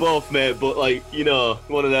love them both, mate, but, like, you know,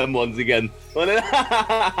 one of them ones again. Yeah,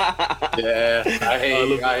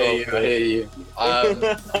 I hear you.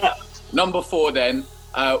 Number 4, then.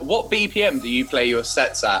 What BPM do you play your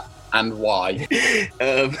sets at, and why?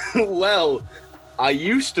 Well, I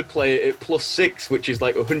used to play it at +6, which is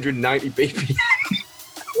like 190 BPM.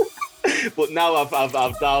 But now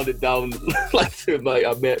I've dialed it down like to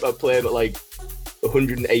I'm playing at like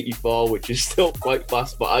 184, which is still quite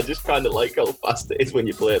fast, but I just kind of like how fast it is when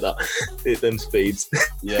you play that at them speeds.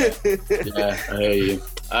 Yeah, I hear you.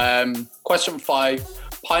 Question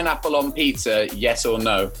 5, pineapple on pizza, yes or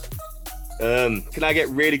no? Can I get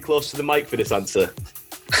really close to the mic for this answer?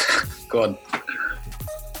 Go on.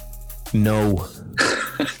 No.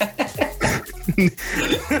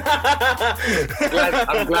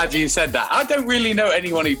 I'm glad you said that. I don't really know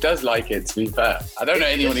anyone who does like it, to be fair. I don't know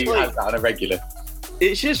anyone who has that on a regular.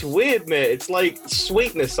 It's just weird, mate. It's like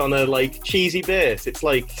sweetness on a like cheesy base. It's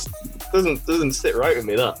like doesn't sit right with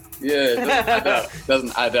me, that. Yeah, it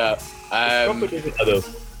doesn't add up. Doesn't add up.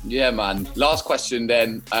 Yeah, man. Last question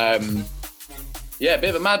then. Yeah, a bit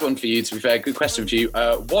of a mad one for you, to be fair. Good question for you.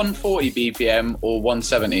 140 BPM or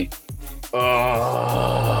 170?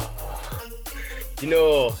 You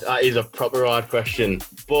know, that is a proper hard question.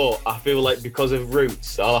 But I feel like because of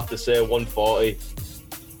roots, I'll have to say 140.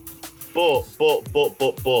 But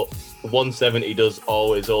 170 does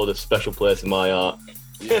always hold a special place in my heart.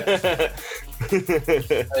 Yeah. I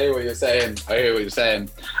hear what you're saying.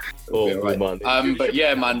 Oh, right. Man. But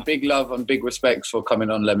yeah, man, big love and big respect for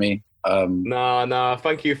coming on, Lemmy. Nah,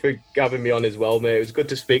 thank you for having me on as well, mate. It was good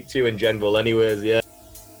to speak to you in general anyways, yeah.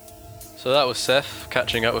 So that was Seth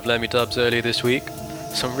catching up with Lemmy Dubs earlier this week.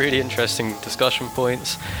 Some really interesting discussion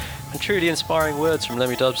points and truly inspiring words from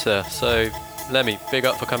Lemmy Dubs there. So Lemmy, big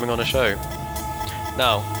up for coming on the show.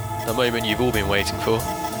 Now, the moment you've all been waiting for.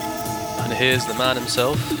 And here's the man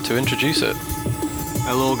himself to introduce it.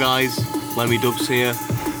 Hello guys, Lemmy Dubs here,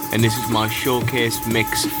 and this is my showcase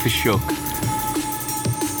mix for Shook.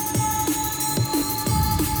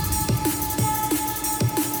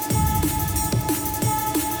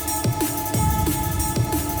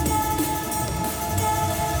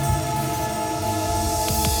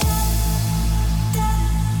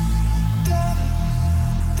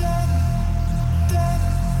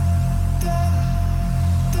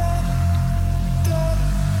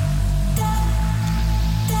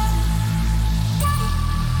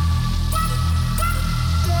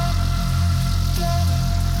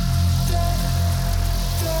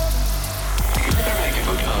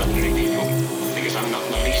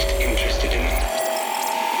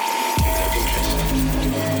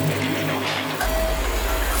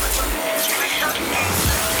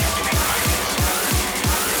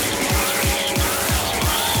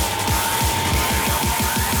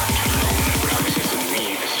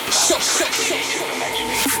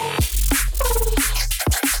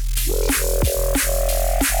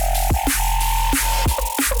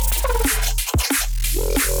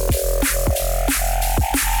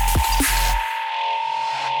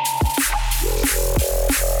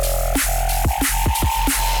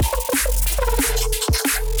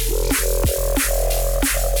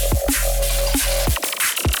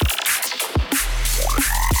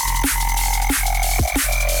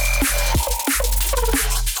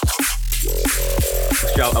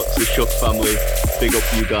 Shout out to the Shook family. Big up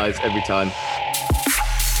you guys every time.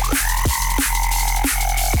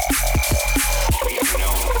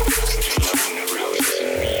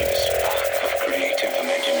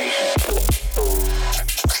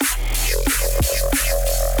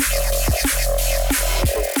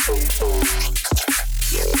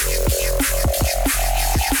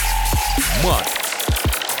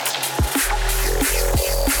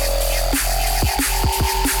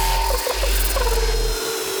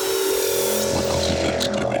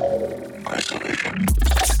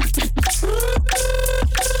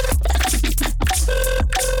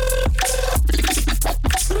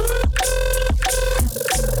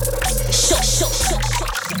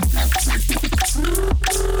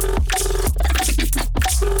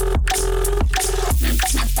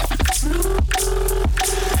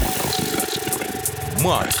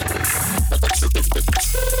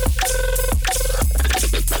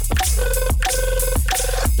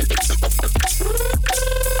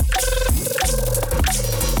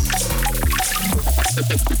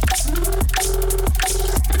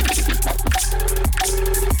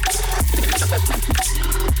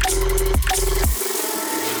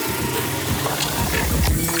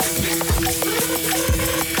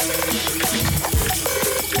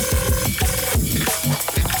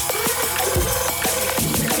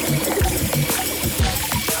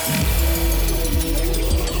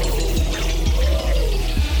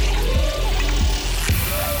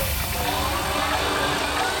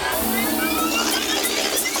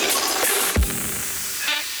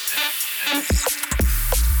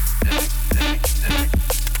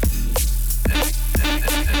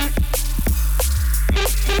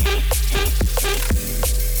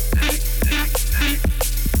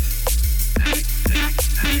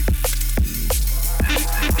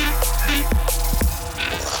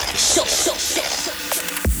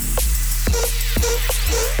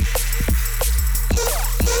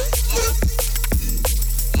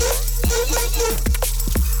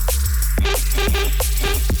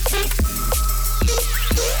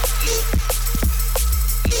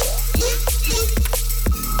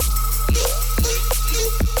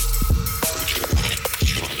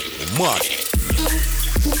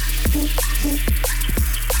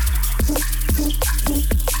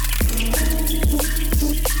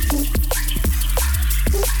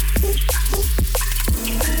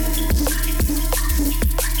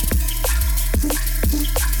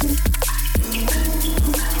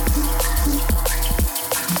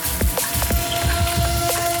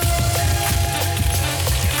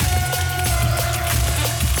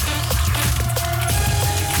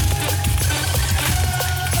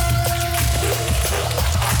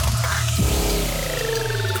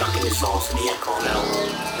 bring the sauce to the echo metal.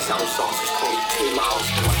 The sound sauce is called 2 miles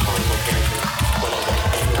from my current location. When I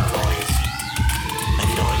get in that noise, a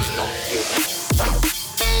noise not human.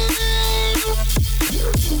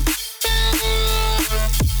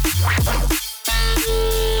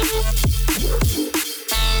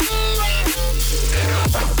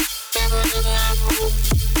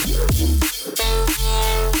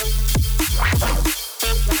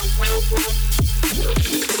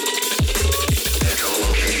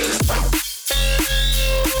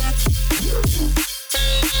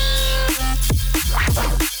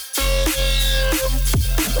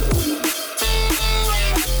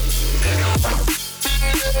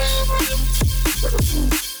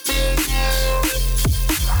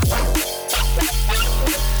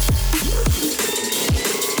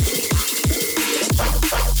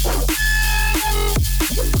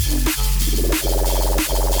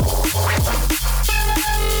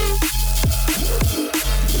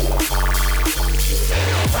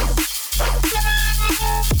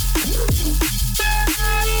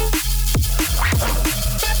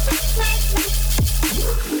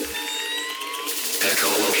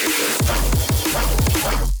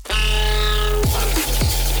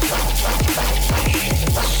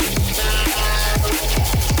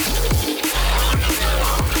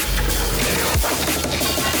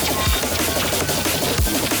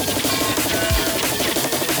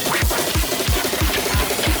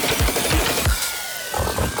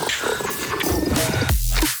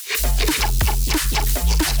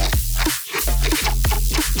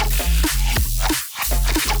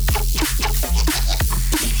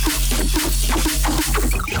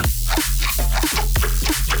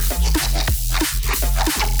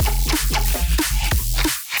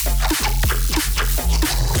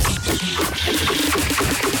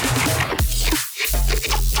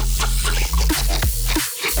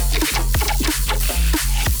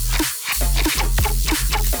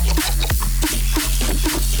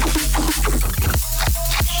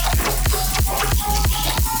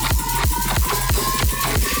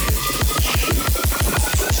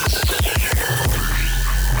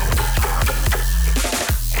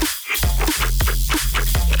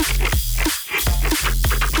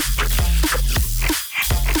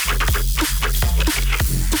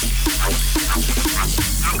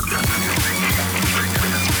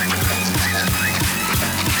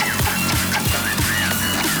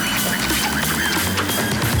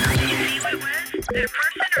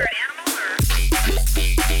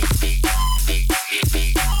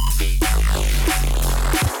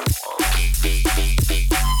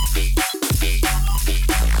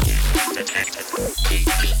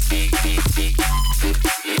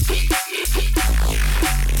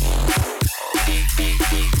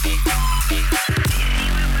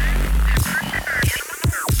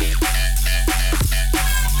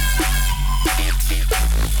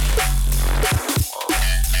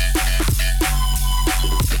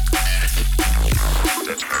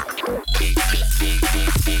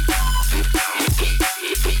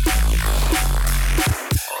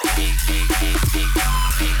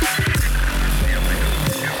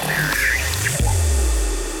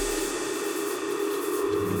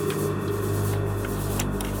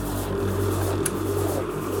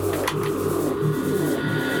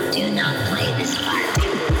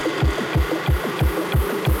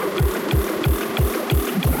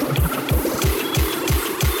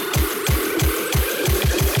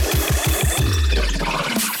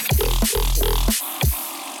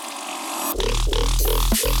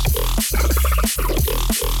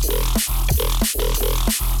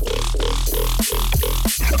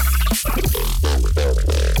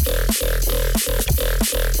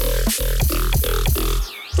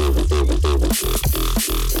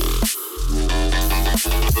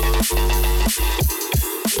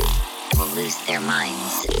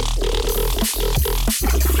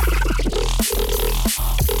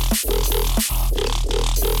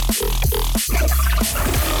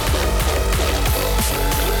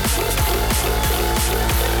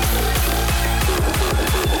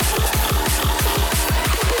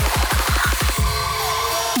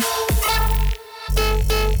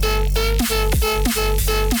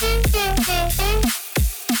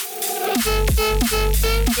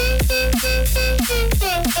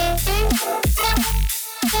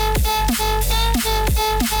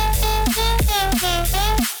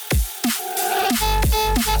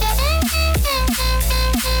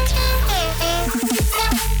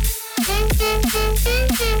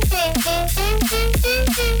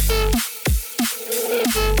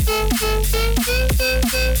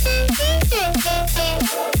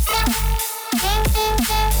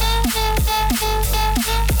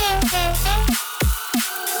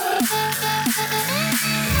 We'll be right back.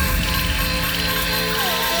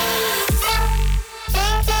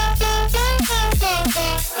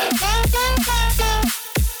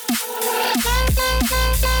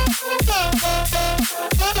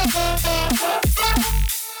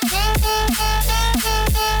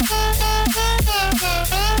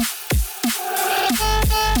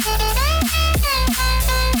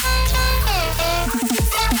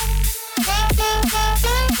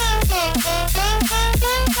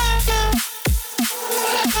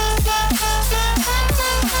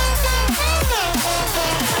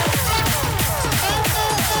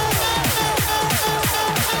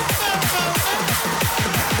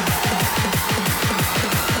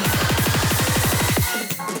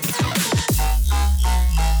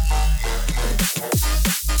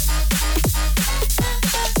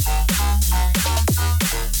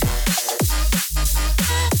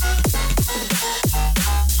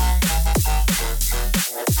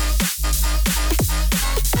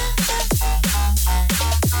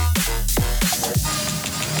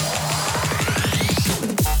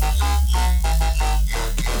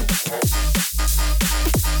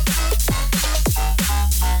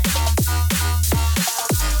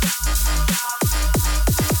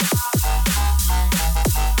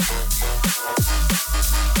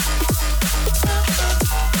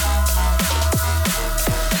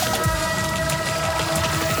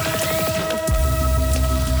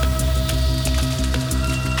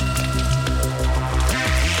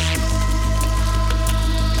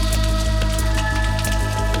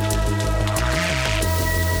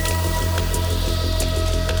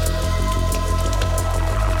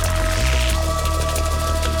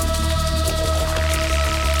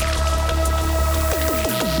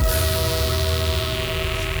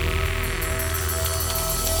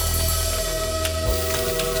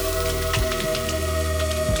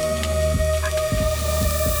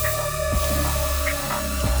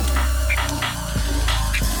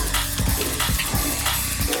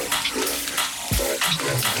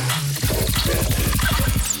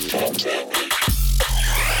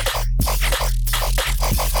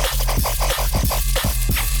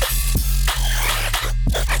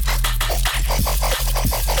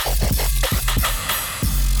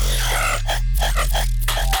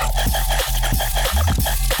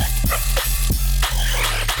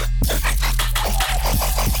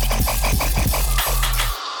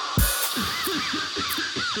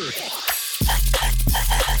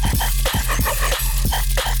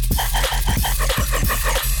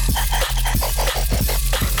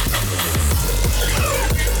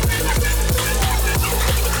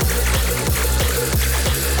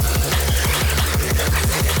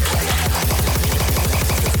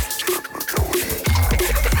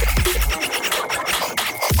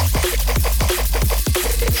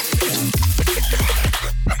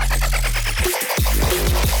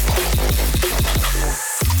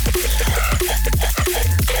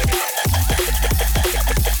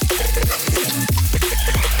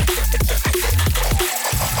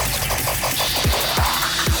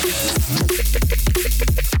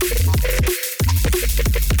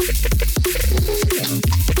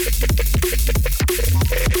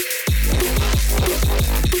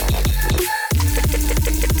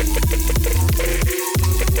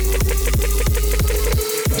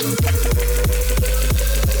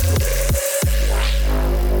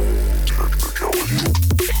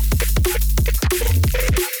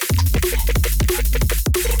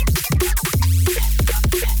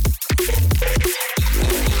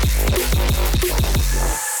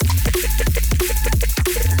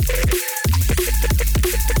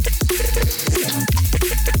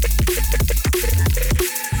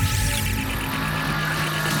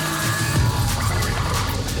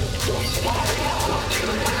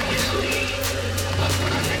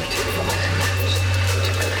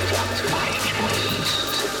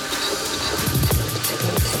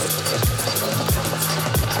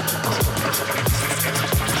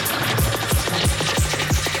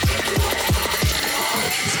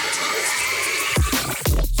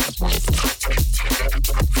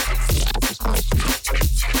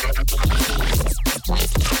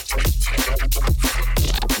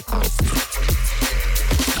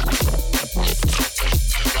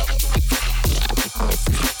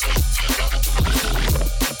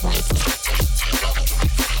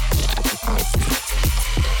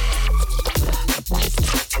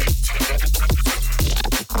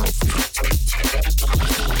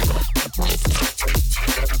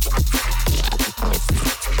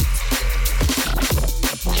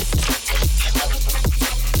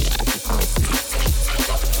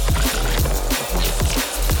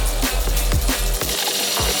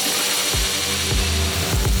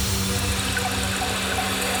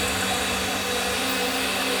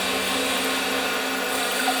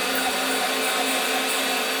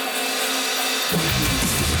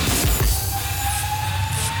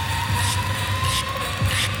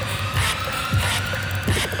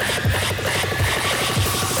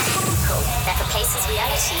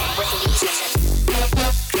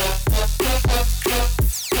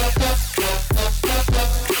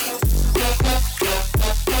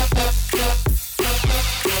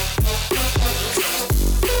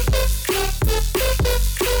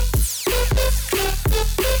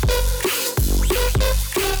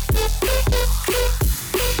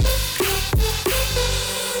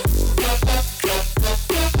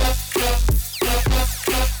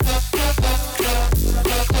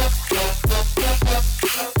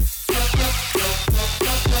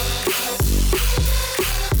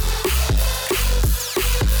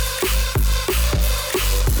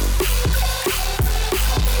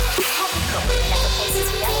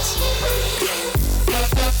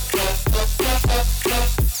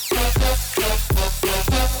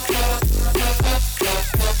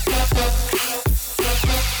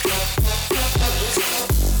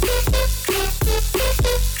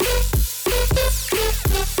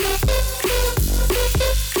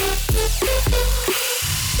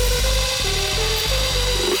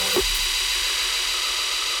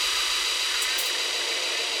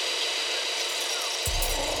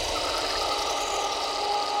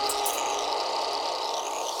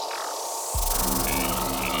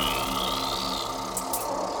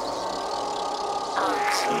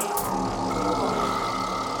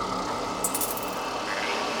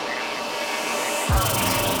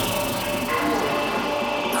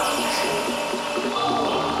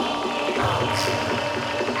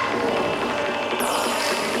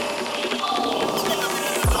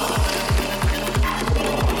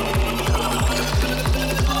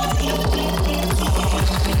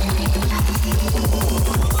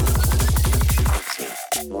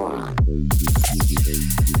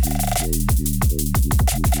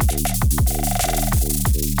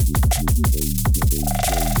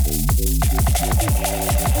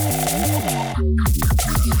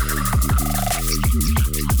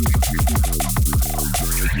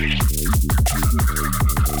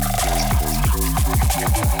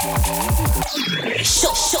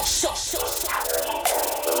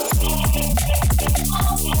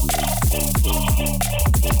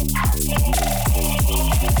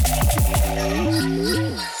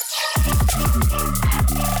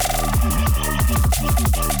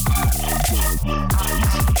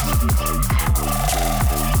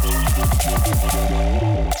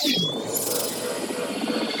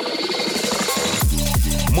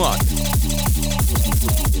 mad.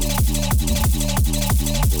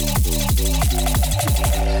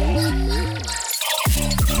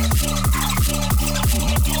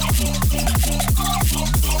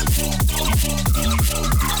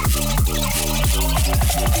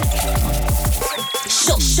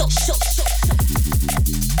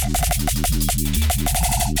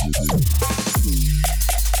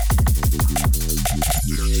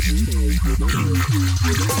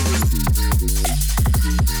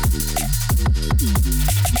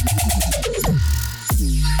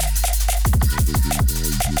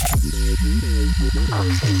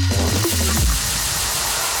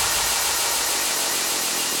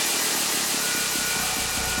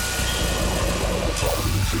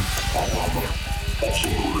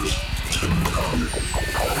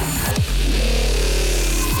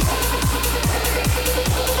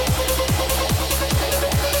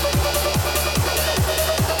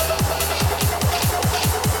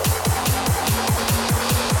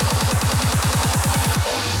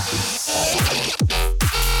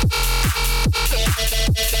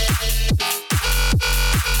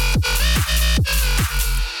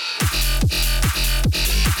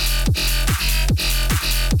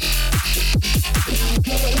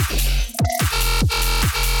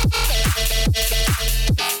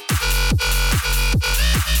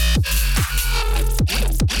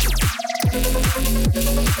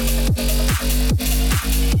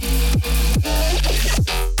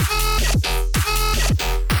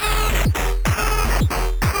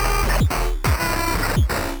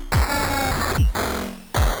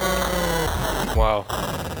 Wow.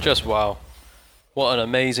 Just wow. What an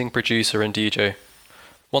amazing producer and DJ.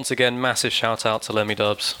 Once again, massive shout out to Lemmy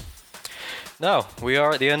Dubs. Now, we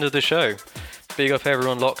are at the end of the show. Big up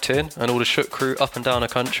everyone locked in and all the Shook crew up and down the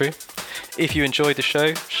country. If you enjoyed the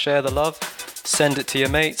show, share the love, send it to your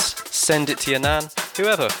mates, send it to your nan,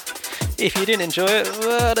 whoever. If you didn't enjoy it,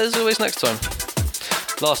 well, there's always next time.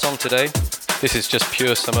 Last song today, this is just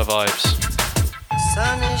pure summer vibes.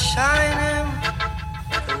 Sun is shining,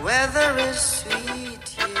 the weather is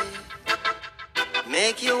sweet, yeah.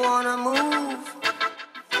 Make you wanna move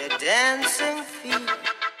your dancing feet.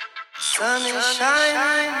 Sun is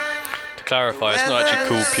shining. To clarify, it's not actually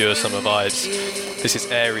called Pure Summer Vibes. This is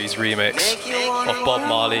Aries' remix of Bob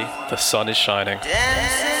Marley, The Sun is Shining. Sun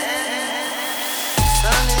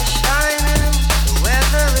is shining, the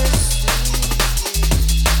weather is sweet,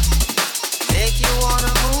 yeah. Make you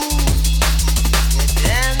wanna move your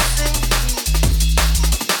dancing feet.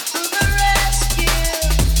 To the rescue,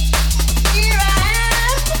 here I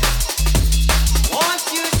am. Want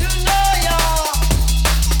you to know y'all.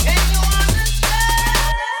 Can you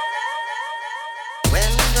understand?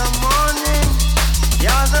 When the morning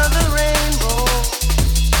gather the rainbow.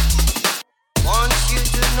 Want you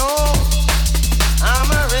to know I'm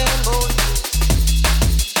a rainbow.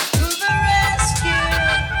 To the rescue,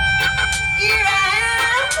 here I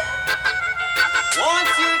am. Want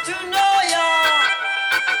you to know y'all.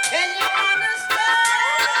 Can you understand?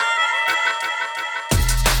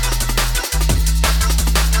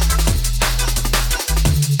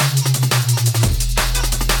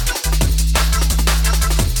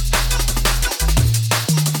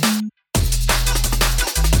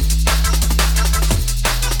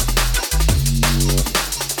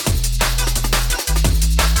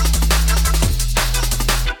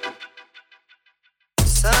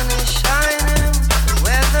 Sun is shining, the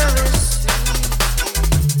weather is sweet.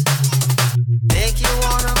 Make you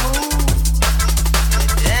wanna move your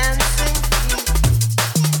dancing feet.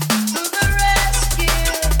 To the rescue,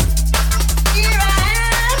 here I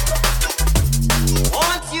am.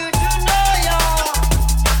 Want you to know y'all.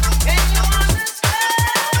 Can you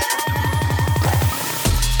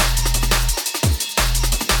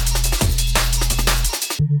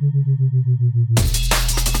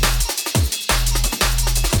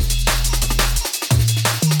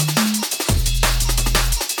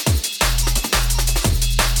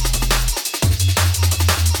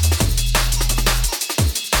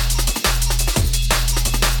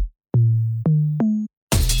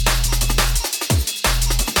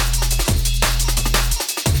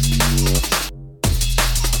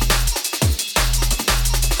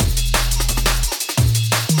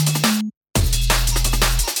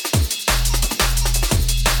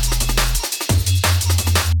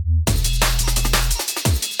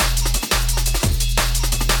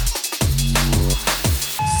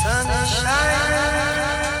Sun is shining.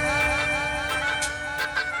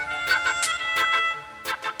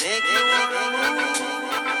 Make you wanna move.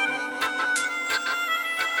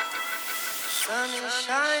 Sun is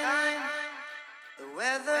shining. The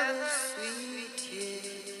weather is sweet,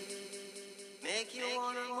 yeah.